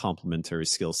this complementary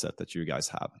skill set that you guys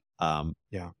have.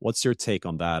 What's your take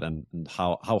on that, and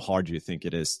how hard do you think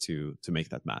it is to make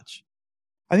that match?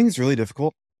 I think it's really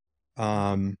difficult.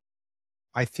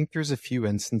 I think there's a few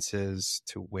instances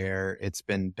to where it's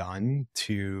been done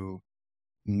to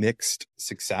mixed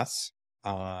success.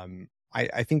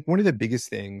 I think one of the biggest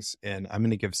things, and I'm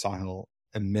going to give Sahil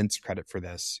immense credit for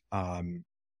this.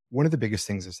 One of the biggest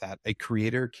things is that a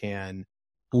creator can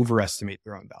overestimate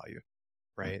their own value,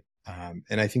 right?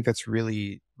 And I think that's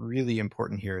really, really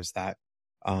important here is that,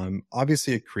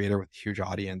 obviously a creator with a huge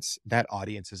audience, that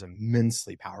audience is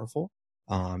immensely powerful.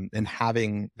 And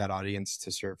having that audience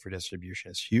to serve for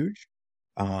distribution is huge.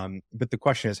 But the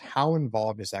question is, how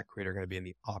involved is that creator going to be in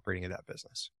the operating of that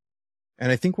business? And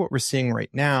I think what we're seeing right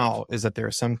now is that there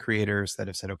are some creators that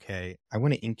have said, okay, I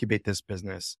want to incubate this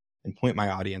business and point my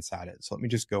audience at it. So let me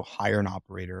just go hire an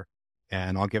operator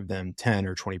and I'll give them 10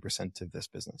 or 20% of this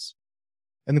business.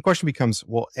 And the question becomes,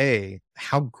 well,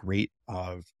 how great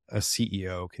of a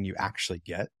CEO can you actually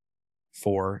get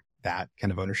for that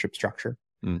kind of ownership structure?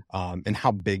 And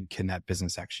how big can that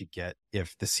business actually get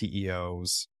if the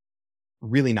CEO's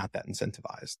really not that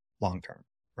incentivized long term,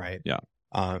 right? Yeah.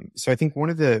 So I think one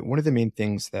of the main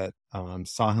things that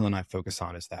Sahil and I focus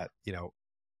on is that,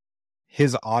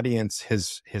 his audience,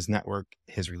 his network,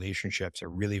 his relationships are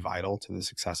really vital to the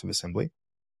success of Assembly.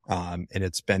 And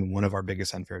it's been one of our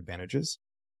biggest unfair advantages.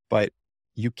 But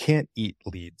you can't eat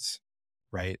leads,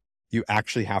 right? You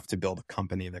actually have to build a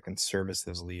company that can service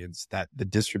those leads that the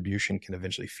distribution can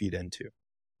eventually feed into.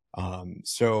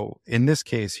 So in this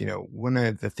case, one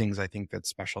of the things I think that's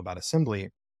special about Assembly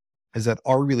is that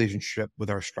our relationship with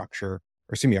our structure,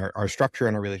 our structure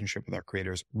and our relationship with our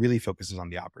creators really focuses on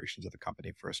the operations of the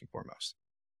company first and foremost.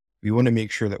 We want to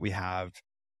make sure that we have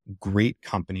great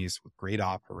companies with great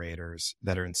operators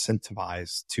that are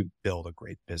incentivized to build a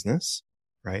great business,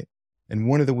 right? And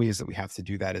one of the ways that we have to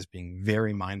do that is being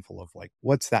very mindful of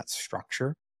what's that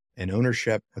structure and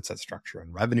ownership? What's that structure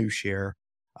and revenue share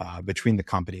between the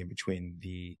company and between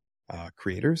the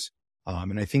creators?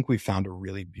 And I think we found a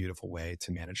really beautiful way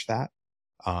to manage that.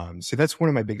 So that's one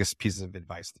of my biggest pieces of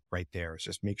advice right there is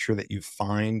just make sure that you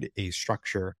find a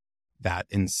structure that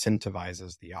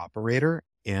incentivizes the operator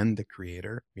and the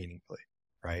creator meaningfully,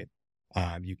 right?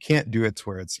 You can't do it to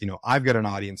where it's, I've got an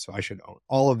audience, so I should own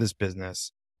all of this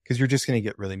business, because you're just going to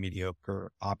get really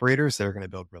mediocre operators that are going to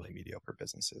build really mediocre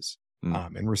businesses.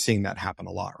 And we're seeing that happen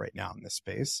a lot right now in this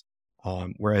space.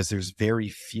 Whereas there's very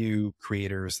few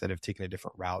creators that have taken a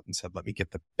different route and said, let me get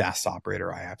the best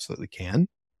operator I absolutely can,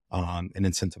 and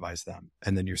incentivize them.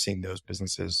 And then you're seeing those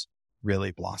businesses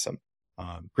really blossom.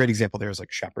 Great example there is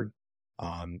Shepherd.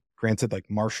 Granted,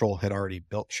 Marshall had already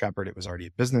built Shepherd. It was already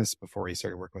a business before he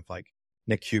started working with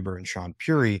Nick Huber and Sean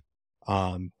Puri.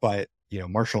 But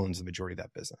Marshall owns the majority of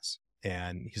that business,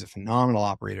 and he's a phenomenal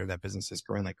operator. That business is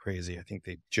growing like crazy. I think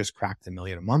they just cracked $1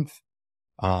 million a month.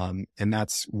 And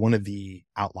that's one of the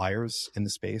outliers in the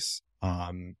space,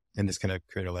 in this kind of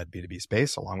creator-led B2B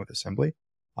space, along with Assembly.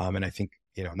 And I think,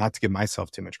 not to give myself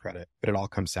too much credit, but it all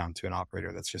comes down to an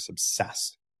operator that's just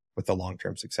obsessed with the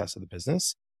long-term success of the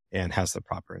business and has the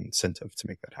proper incentive to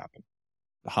make that happen.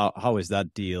 How is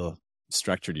that deal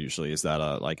structured usually? Is that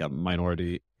a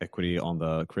minority equity on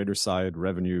the creator side,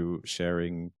 revenue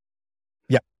sharing?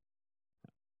 Yeah.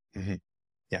 Mm-hmm.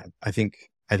 Yeah. I think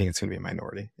it's going to be a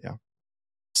minority. Yeah.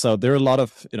 So there are a lot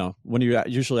of, when you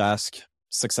usually ask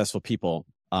successful people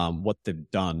what they've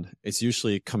done, it's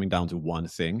usually coming down to one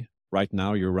thing. Right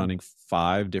now, you're running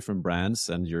 5 different brands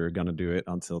and you're going to do it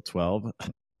until 12.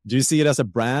 Do you see it as a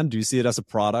brand? Do you see it as a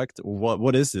product?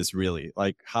 What is this really?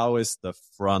 How is the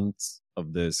front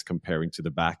of this comparing to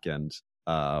the back end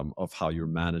of how you're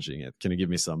managing it? Can you give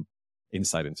me some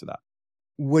insight into that?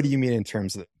 What do you mean in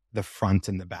terms of the front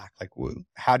and the back?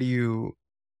 How do you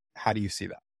see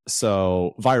that?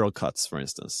 So viral cuts, for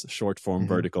instance, short form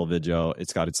vertical video,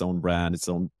 it's got its own brand, its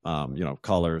own,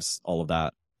 colors, all of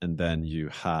that. And then you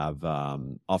have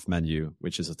off menu,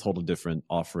 which is a total different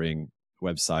offering,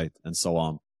 website, and so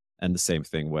on. And the same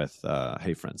thing with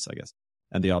Hey Friends, I guess,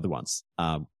 and the other ones.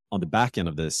 On the back end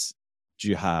of this, do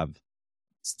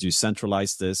you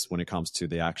centralize this when it comes to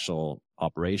the actual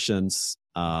operations,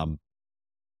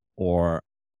 or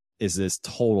is this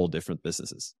total different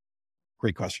businesses?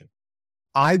 Great question.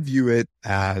 I view it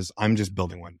as I'm just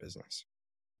building one business,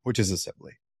 which is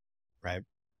Assembly, right?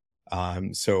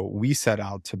 So we set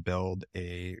out to build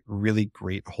a really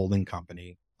great holding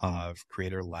company of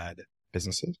creator-led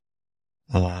businesses.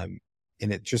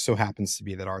 And it just so happens to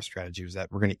be that our strategy was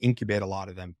that we're going to incubate a lot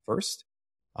of them first.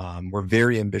 We're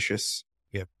very ambitious.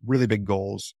 We have really big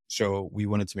goals. So we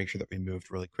wanted to make sure that we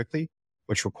moved really quickly,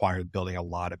 which required building a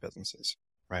lot of businesses,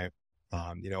 right?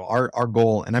 Our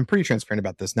goal, and I'm pretty transparent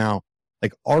about this now,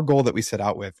 like our goal that we set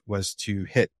out with was to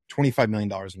hit $25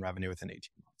 million in revenue within 18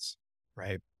 months,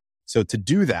 right? So to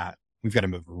do that, we've got to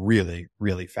move really,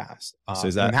 really fast. So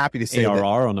is that I'm happy to say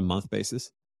ARR on a month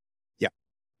basis?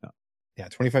 Yeah,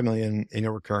 25 million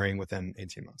annual recurring within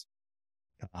 18 months.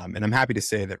 And I'm happy to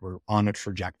say that we're on a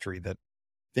trajectory that,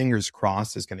 fingers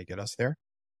crossed, is going to get us there.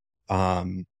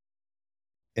 And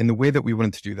the way that we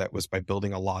wanted to do that was by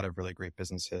building a lot of really great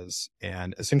businesses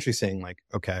and essentially saying like,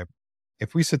 okay,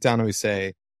 if we sit down and we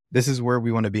say, this is where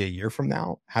we want to be a year from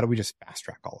now, how do we just fast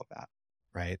track all of that?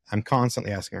 Right. I'm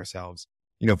constantly asking ourselves,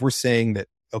 if we're saying that,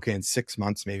 okay, in 6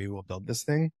 months, maybe we'll build this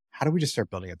thing, how do we just start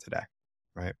building it today?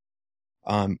 Right.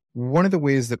 One of the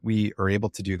ways that we are able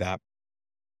to do that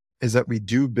is that we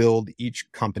do build each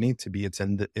company to be its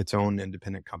own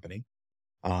independent company.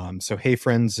 So Hey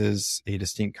Friends is a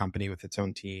distinct company with its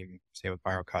own team, say with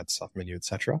BioCut, Self-Menu, et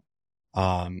cetera.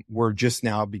 We're just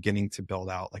now beginning to build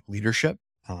out like leadership.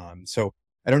 So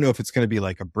I don't know if it's going to be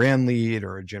like a brand lead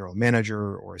or a general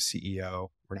manager or a CEO.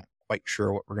 We're not quite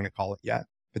sure what we're going to call it yet,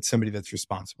 but somebody that's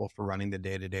responsible for running the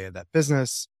day-to-day of that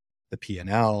business, the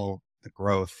P&L, the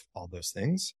growth, all those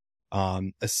things.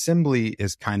 Assembly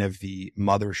is kind of the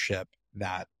mothership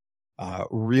that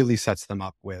really sets them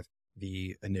up with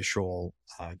the initial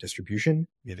distribution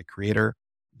via the creator,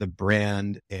 the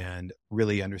brand, and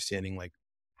really understanding like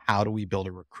how do we build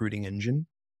a recruiting engine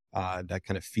that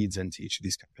kind of feeds into each of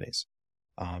these companies.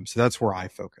 So that's where I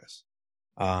focus.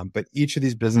 But each of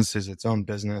these businesses, its own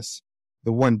business.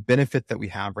 The one benefit that we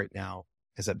have right now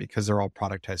is that because they're all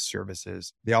productized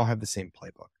services, they all have the same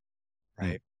playbook,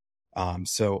 right?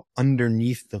 So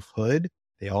underneath the hood,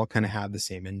 they all kind of have the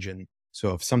same engine.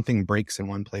 So if something breaks in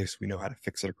one place, we know how to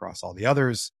fix it across all the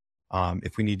others.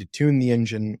 If we need to tune the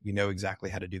engine, we know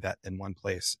exactly how to do that in one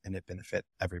place and it benefit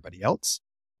everybody else.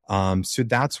 So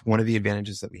that's one of the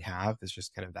advantages that we have is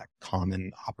just kind of that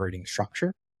common operating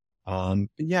structure. But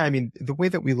yeah, I mean, the way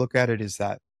that we look at it is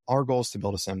that our goal is to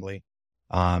build assembly,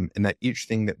 and that each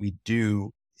thing that we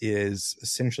do is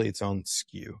essentially its own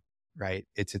SKU, right?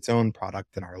 It's its own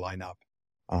product in our lineup,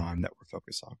 that we're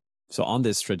focused on. So on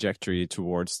this trajectory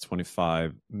towards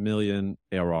 25 million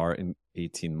ARR in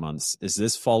 18 months, is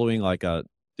this following like a,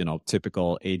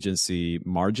 typical agency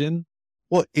margin?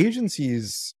 Well,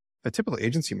 a typical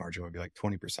agency margin would be like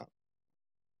 20%,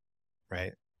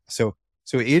 right? So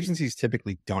agencies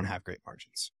typically don't have great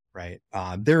margins, right?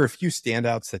 There are a few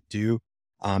standouts that do,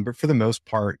 but for the most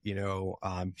part,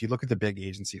 if you look at the big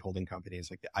agency holding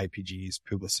companies like the IPGs,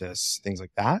 Publicis, things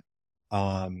like that,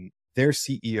 their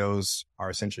CEOs are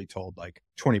essentially told like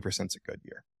 20% is a good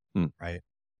year, right?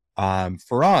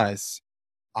 For us,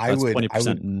 That's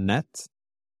 20% net.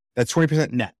 That's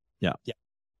 20% net.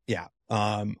 Yeah.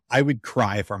 I would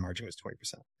cry if our margin was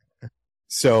 20%.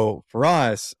 So for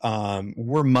us,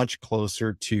 we're much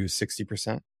closer to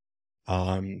 60%.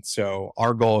 So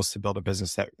our goal is to build a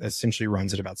business that essentially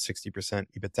runs at about 60%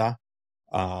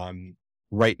 EBITDA.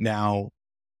 Right now,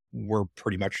 we're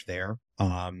pretty much there.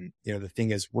 The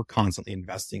thing is we're constantly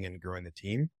investing in growing the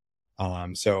team.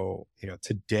 So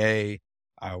today,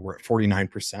 we're at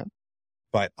 49%,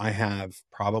 but I have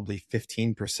probably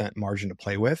 15% margin to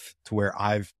play with to where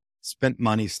I've spent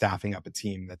money staffing up a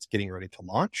team that's getting ready to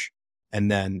launch.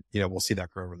 And then, we'll see that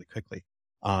grow really quickly.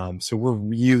 So we're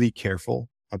really careful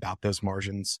about those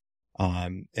margins.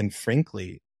 And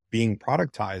frankly, being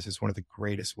productized is one of the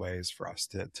greatest ways for us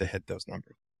to hit those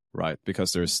numbers. Right.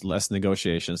 Because there's less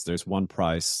negotiations. There's one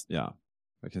price. Yeah.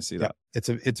 I can see that.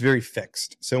 It's very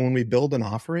fixed. So when we build an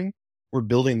offering, we're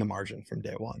building the margin from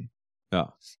day one. Yeah.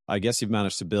 I guess you've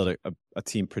managed to build a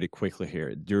team pretty quickly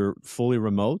here. You're fully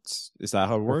remote. Is that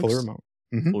how it works? Fully remote.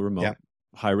 Mm-hmm. Full remote. Yeah.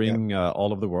 Hiring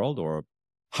all over the world or?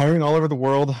 Hiring all over the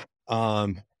world,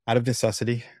 out of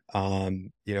necessity.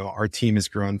 Our team has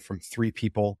grown from 3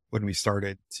 people when we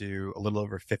started to a little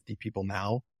over 50 people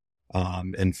now,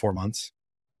 in 4 months.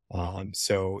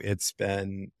 So it's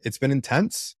been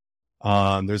intense.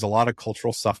 There's a lot of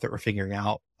cultural stuff that we're figuring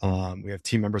out. We have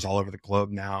team members all over the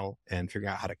globe now and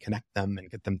figuring out how to connect them and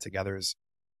get them together has,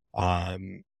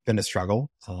 been a struggle.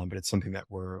 But it's something that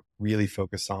we're really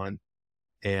focused on.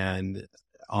 And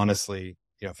honestly,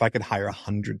 if I could hire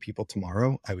 100 people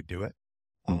tomorrow, I would do it.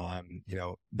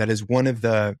 That is one of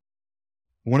the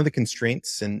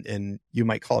constraints and you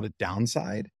might call it a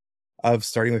downside of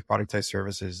starting with productized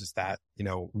services is that,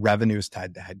 revenue is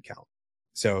tied to headcount.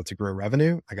 So to grow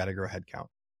revenue, I got to grow headcount.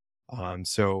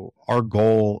 So our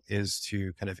goal is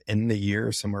to kind of end the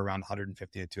year somewhere around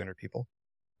 150 to 200 people,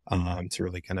 to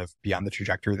really kind of be on the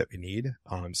trajectory that we need.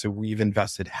 So we've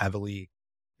invested heavily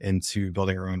into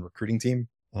building our own recruiting team.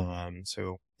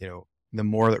 So, the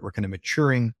more that we're kind of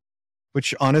maturing,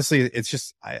 which honestly,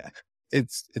 it's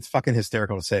fucking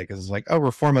hysterical to say, because it's like, oh,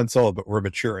 we're 4 months old, but we're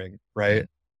maturing, right?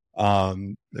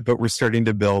 But we're starting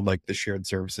to build like the shared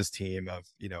services team of,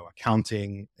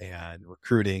 accounting and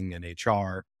recruiting and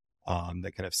HR,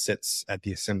 that kind of sits at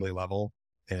the assembly level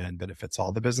and benefits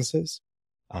all the businesses.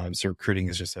 So recruiting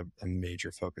is just a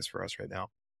major focus for us right now.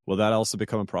 Will that also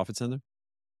become a profit center?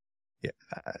 Yeah.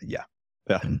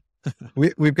 Yeah.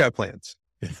 We've got plans.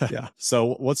 Yeah.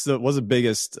 So what's the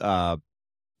biggest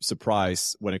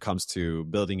surprise when it comes to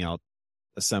building out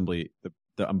Assembly,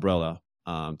 the umbrella,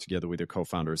 together with your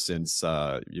co-founders since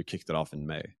you kicked it off in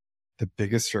May? The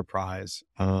biggest surprise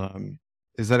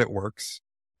is that it works.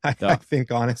 I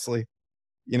think honestly,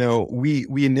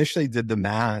 we initially did the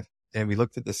math and we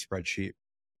looked at the spreadsheet,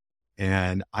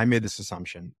 and I made this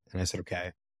assumption and I said,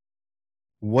 okay,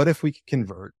 what if we could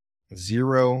convert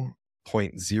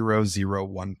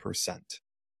 0.001%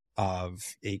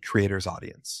 of a creator's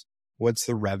audience? What's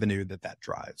the revenue that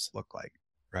drives look like?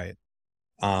 Right.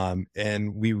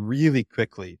 And we really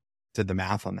quickly did the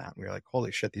math on that. We were like,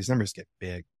 holy shit, these numbers get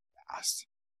big fast.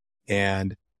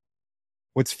 And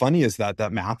what's funny is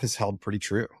that math is held pretty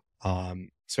true.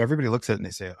 So everybody looks at it and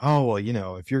they say, oh, well,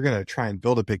 if you're going to try and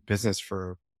build a big business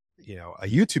for, a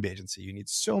YouTube agency, you need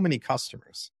so many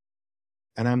customers.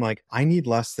 And I'm like, I need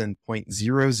less than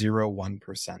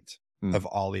 0.001% of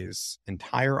Ollie's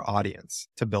entire audience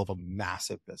to build a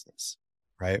massive business.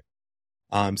 Right.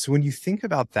 So when you think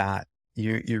about that,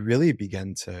 you really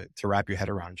begin to wrap your head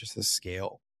around just the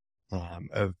scale,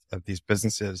 of these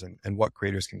businesses and what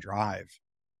creators can drive.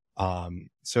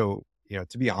 So,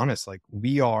 to be honest, like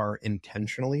we are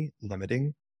intentionally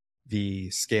limiting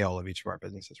the scale of each of our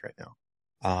businesses right now.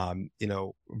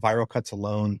 Viral Cuts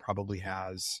alone probably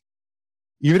has,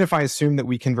 even if I assume that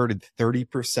we converted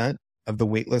 30% of the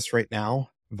waitlist right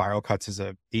now, Viral Cuts is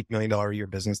a $8 million a year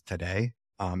business today.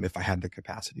 If I had the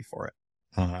capacity for it.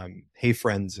 Hey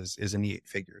Friends is in the 8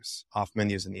 figures. Off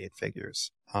Menu is in the 8 figures.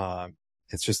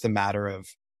 It's just a matter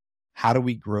of how do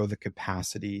we grow the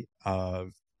capacity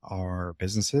of our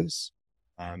businesses,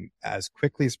 as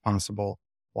quickly as possible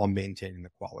while maintaining the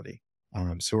quality.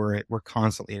 So we're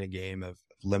constantly in a game of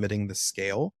limiting the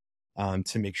scale,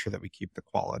 to make sure that we keep the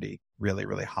quality really,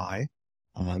 really high.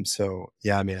 So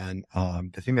yeah, man,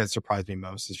 the thing that surprised me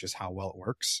most is just how well it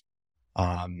works.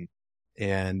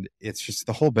 And it's just,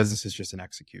 the whole business is just an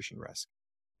execution risk.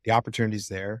 The opportunity's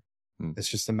there. It's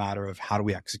just a matter of how do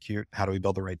we execute? How do we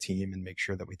build the right team and make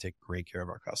sure that we take great care of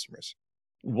our customers?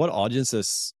 What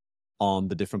audiences on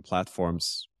the different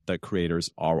platforms that creators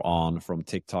are on, from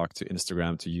TikTok to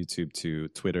Instagram to YouTube to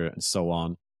Twitter and so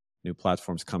on, new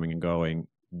platforms coming and going,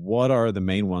 what are the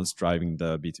main ones driving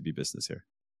the B2B business here?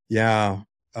 Yeah.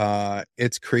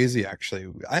 It's crazy,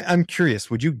 actually. I'm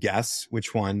curious, would you guess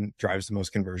which one drives the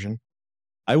most conversion?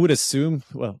 I would assume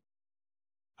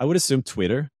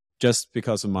Twitter, just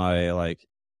because of my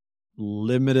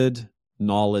limited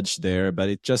knowledge there, but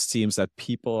it just seems that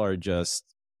people are just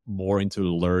more into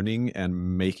learning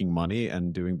and making money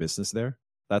and doing business there.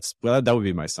 That would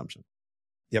be my assumption.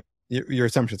 Yep. Your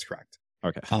assumption's correct.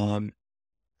 Okay.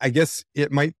 I guess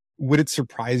would it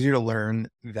surprise you to learn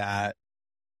that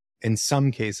in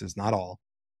some cases, not all,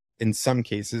 in some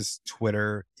cases,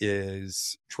 Twitter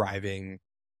is driving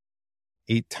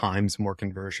 8 times more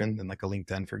conversion than like a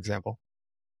LinkedIn, for example.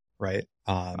 Right.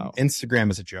 Wow.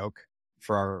 Instagram is a joke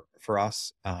for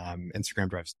us. Instagram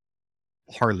drives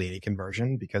hardly any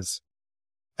conversion because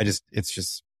it's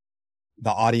just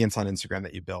the audience on Instagram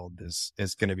that you build is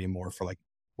going to be more for like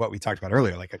what we talked about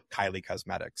earlier, like a Kylie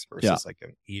Cosmetics versus like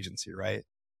an agency. Right.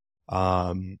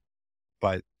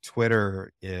 But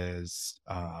Twitter is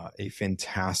a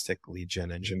fantastic lead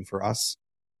gen engine for us.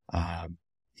 I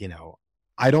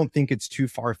don't think it's too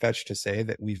far-fetched to say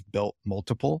that we've built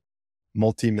multiple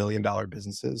multi-million-dollar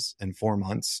businesses in 4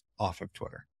 months off of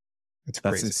Twitter. It's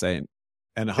crazy. That's insane.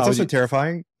 And it's also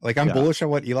terrifying. Like I'm bullish on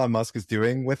what Elon Musk is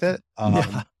doing with it.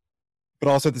 But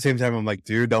also at the same time, I'm like,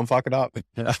 dude, don't fuck it up.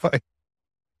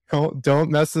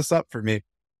 Don't mess this up for me.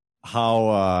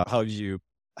 How have you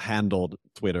handled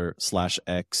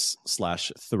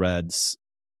Twitter/X/Threads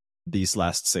these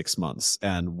last 6 months?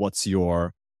 And what's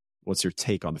your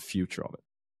take on the future of it?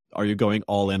 Are you going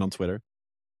all in on Twitter?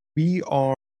 We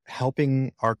are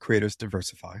helping our creators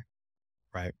diversify,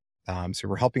 right? So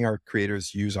we're helping our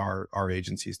creators use our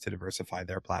agencies to diversify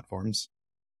their platforms.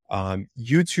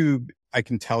 YouTube I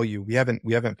can tell you, we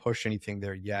haven't pushed anything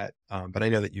there yet. But I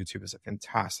know that YouTube is a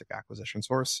fantastic acquisition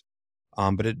source.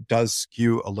 But it does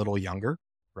skew a little younger,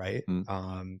 right?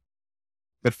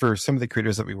 But for some of the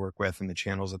creators that we work with and the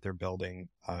channels that they're building,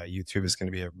 YouTube is going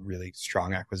to be a really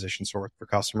strong acquisition source for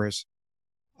customers.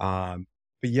 But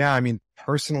yeah, I mean,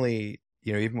 personally,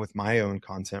 even with my own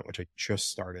content, which I just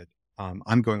started,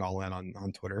 I'm going all in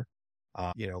on Twitter.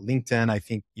 LinkedIn, I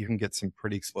think you can get some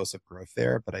pretty explosive growth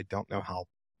there, but I don't know how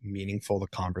meaningful the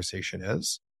conversation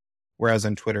is. Whereas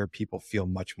on Twitter, people feel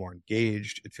much more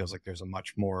engaged. It feels like there's a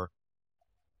much more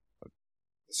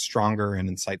stronger and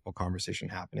insightful conversation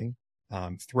happening.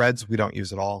 Threads, we don't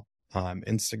use at all.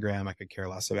 Instagram, I could care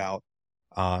less about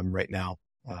right now.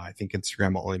 I think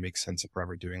Instagram will only make sense if we're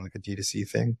ever doing like a D2C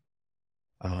thing.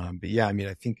 But yeah, I mean,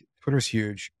 I think Twitter's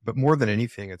huge, but more than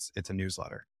anything, it's a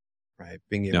newsletter, right?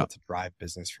 Being able to drive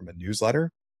business from a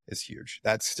newsletter is huge.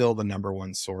 That's still the number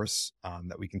one source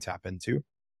that we can tap into,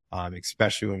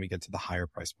 especially when we get to the higher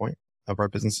price point of our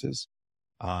businesses.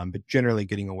 But generally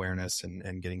getting awareness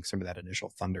and getting some of that initial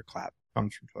thunderclap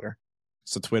comes from Twitter.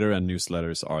 So Twitter and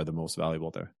newsletters are the most valuable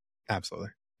there. Absolutely.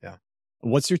 Yeah.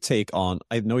 What's your take on,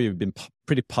 I know you've been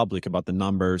pretty public about the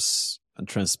numbers and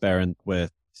transparent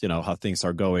with, how things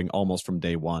are going almost from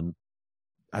day one.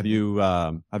 Have you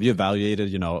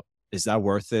evaluated, is that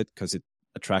worth it? Because it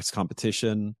attracts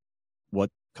competition. What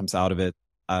comes out of it?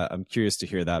 I'm curious to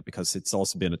hear that because it's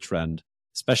also been a trend,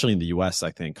 especially in the US,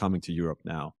 I think, coming to Europe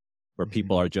now, where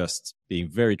people are just being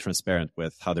very transparent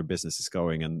with how their business is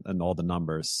going and all the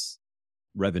numbers,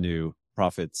 revenue,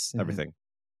 profits, everything.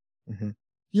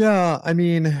 Yeah. I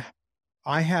mean,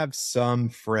 I have some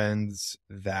friends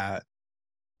that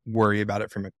worry about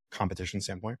it from a competition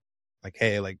standpoint. Like,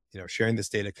 hey, sharing this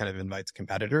data kind of invites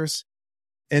competitors.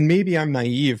 And maybe I'm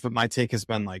naive, but my take has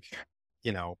been like,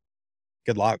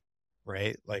 good luck,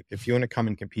 right? Like if you want to come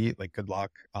and compete, like good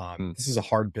luck. This is a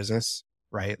hard business,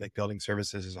 right? Like building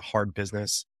services is a hard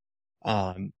business.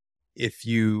 If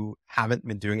you haven't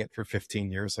been doing it for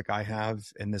 15 years, like I have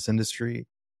in this industry,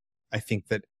 I think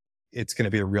that it's going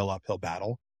to be a real uphill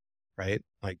battle, right?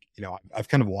 Like, I've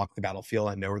kind of walked the battlefield.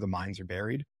 I know where the mines are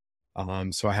buried.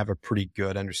 So I have a pretty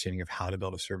good understanding of how to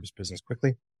build a service business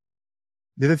quickly.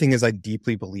 The other thing is I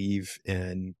deeply believe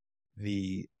in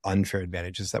the unfair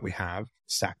advantages that we have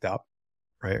stacked up,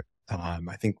 right?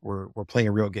 I think we're playing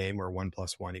a real game where 1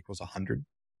 + 1 = 100.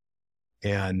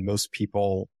 And most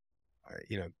people,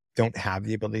 don't have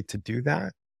the ability to do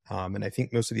that. And I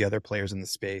think most of the other players in the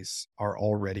space are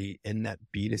already in that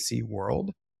B2C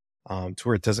world, to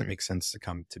where it doesn't make sense to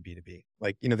come to B2B.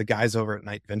 Like, the guys over at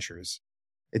Night Ventures,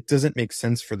 it doesn't make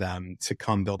sense for them to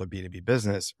come build a B2B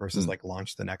business versus like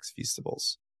launch the next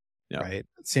Feastables, right?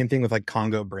 Same thing with like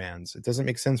Congo Brands. It doesn't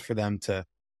make sense for them to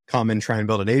come and try and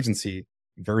build an agency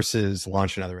versus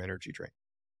launch another energy drink.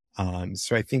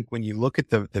 So I think when you look at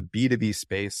the B2B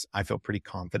space, I feel pretty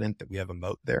confident that we have a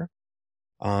moat there.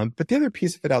 But the other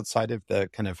piece of it outside of the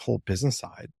kind of whole business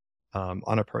side,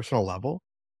 on a personal level,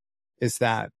 is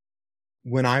that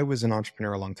when I was an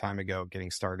entrepreneur a long time ago,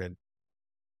 getting started,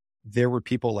 there were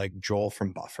people like Joel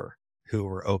from Buffer who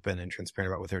were open and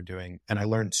transparent about what they're doing. And I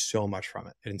learned so much from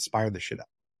it. It inspired the shit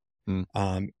out.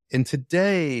 And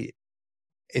today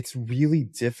it's really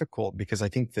difficult because I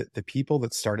think that the people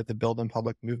that started the Build in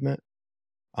Public movement,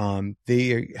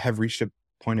 they have reached a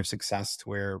point of success to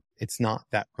where it's not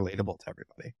that relatable to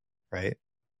everybody. Right.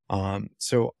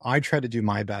 So I try to do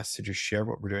my best to just share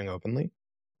what we're doing openly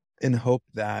and hope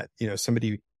that,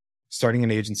 somebody starting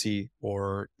an agency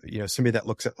or, somebody that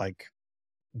looks at like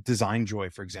Design Joy,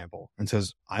 for example, and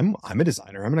says, I'm a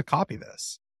designer. I'm going to copy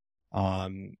this.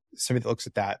 Somebody that looks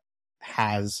at that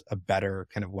has a better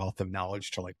kind of wealth of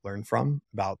knowledge to like learn from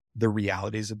about the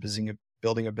realities of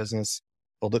building a business.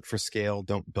 Build it for scale.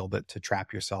 Don't build it to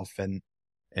trap yourself in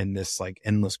this like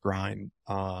endless grind.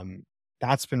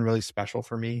 That's been really special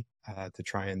for me, to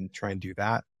try and do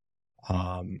that.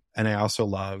 And I also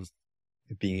love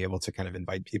being able to kind of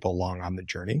invite people along on the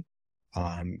journey,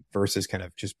 versus kind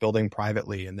of just building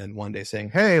privately and then one day saying,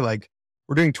 hey, like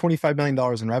we're doing $25 million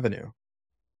in revenue.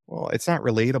 Well, it's not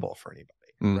relatable for anybody.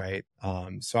 Right.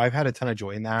 So I've had a ton of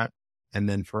joy in that. And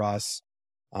then for us,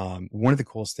 one of the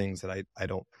coolest things that I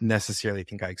don't necessarily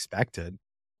think I expected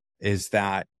is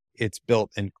that it's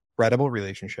built incredible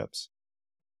relationships,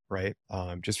 right?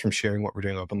 Just from sharing what we're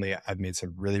doing openly, I've made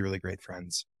some really, really great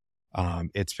friends.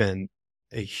 It's been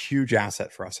a huge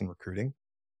asset for us in recruiting.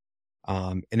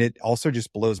 And it also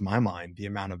just blows my mind the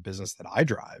amount of business that I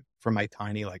drive from my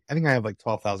tiny, I think I have like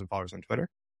 12,000 followers on Twitter.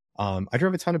 I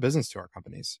drive a ton of business to our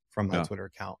companies from my Twitter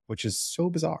account, which is so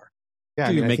bizarre. Yeah.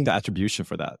 How do you make the attribution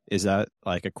for that? Is that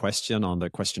like a question on the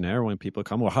questionnaire when people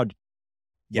come, or how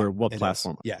Yeah, what it is.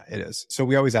 platform? Yeah, it is. So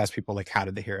we always ask people like, how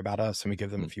did they hear about us? And we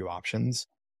give them a few options.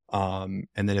 And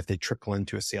then if they trickle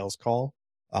into a sales call,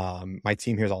 my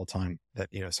team hears all the time that,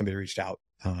 somebody reached out,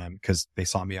 because they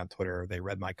saw me on Twitter, or they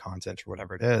read my content or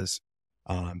whatever it is.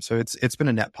 So it's been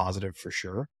a net positive for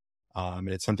sure. And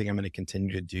it's something I'm going to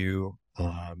continue to do,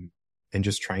 and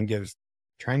just try and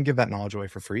give that knowledge away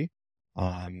for free.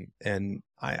 And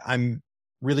I'm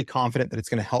really confident that it's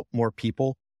going to help more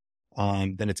people,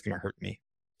 than it's going to hurt me.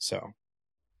 So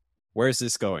where is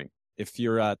this going? If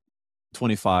you're at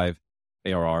 25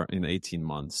 ARR in 18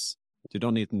 months, you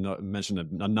don't need to mention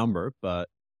a number, but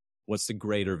what's the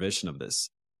greater vision of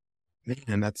this?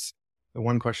 And that's the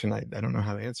one question I don't know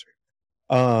how to answer.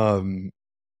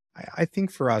 I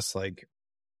think for us, like,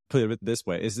 put it this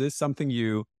way, is this something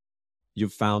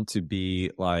you've found to be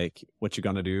like what you're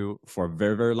going to do for a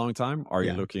very, very long time? Are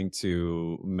you looking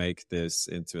to make this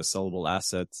into a sellable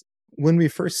asset? When we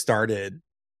first started,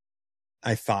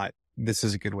 I thought this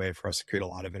is a good way for us to create a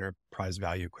lot of enterprise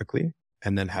value quickly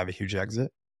and then have a huge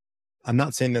exit. I'm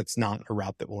not saying that's not a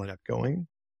route that we'll end up going,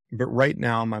 but right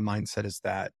now my mindset is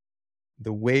that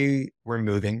the way we're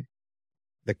moving,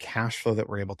 the cash flow that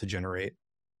we're able to generate,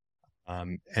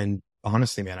 and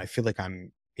honestly, man, I feel like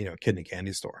I'm, a kid in a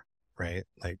candy store, right?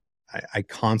 Like I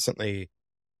constantly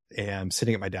am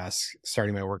sitting at my desk,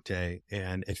 starting my workday,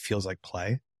 and it feels like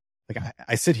play. Like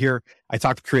I sit here, I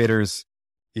talk to creators,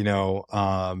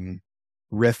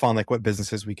 riff on like what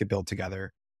businesses we could build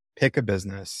together, pick a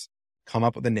business, come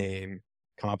up with a name,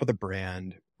 come up with a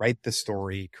brand, write the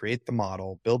story, create the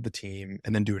model, build the team,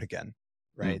 and then do it again.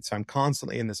 Right. So I'm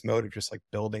constantly in this mode of just like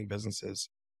building businesses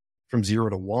from 0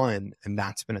 to 1. And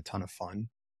that's been a ton of fun.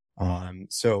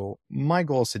 So my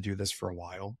goal is to do this for a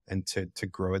while and to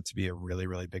grow it to be a really,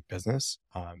 really big business.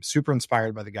 Super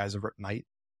inspired by the guys over at Knight.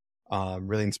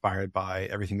 Really inspired by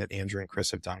everything that Andrew and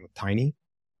Chris have done with Tiny.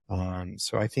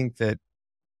 So I think that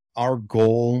our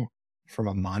goal from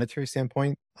a monetary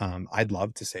standpoint, I'd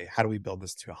love to say, how do we build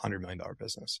this to $100 million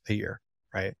business a year?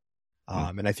 Right.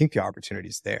 And I think the opportunity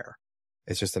is there.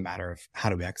 It's just a matter of how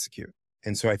do we execute.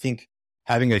 And so I think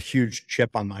having a huge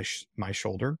chip on my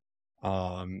shoulder,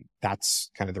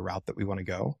 that's kind of the route that we want to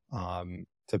go,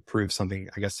 to prove something,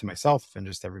 I guess, to myself and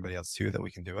just everybody else too, that we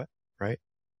can do it. Right.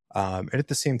 And at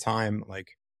the same time,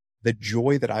 like the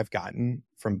joy that I've gotten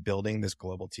from building this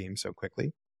global team so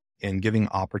quickly and giving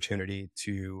opportunity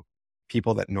to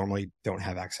people that normally don't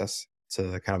have access to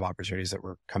the kind of opportunities that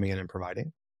we're coming in and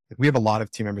providing. Like we have a lot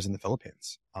of team members in the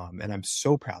Philippines. And I'm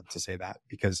so proud to say that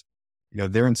because,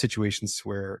 they're in situations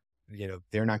where,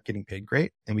 they're not getting paid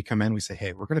great. And we come in, we say,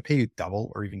 hey, we're going to pay you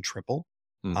double or even triple,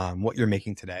 what you're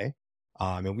making today.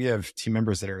 And we have team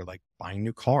members that are like buying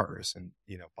new cars and,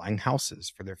 buying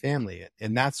houses for their family.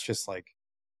 And that's just like,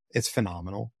 it's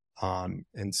phenomenal.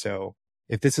 And so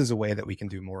if this is a way that we can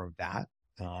do more of that,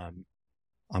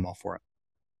 I'm all for it.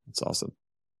 That's awesome.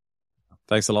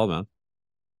 Thanks a lot, man. Of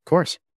course.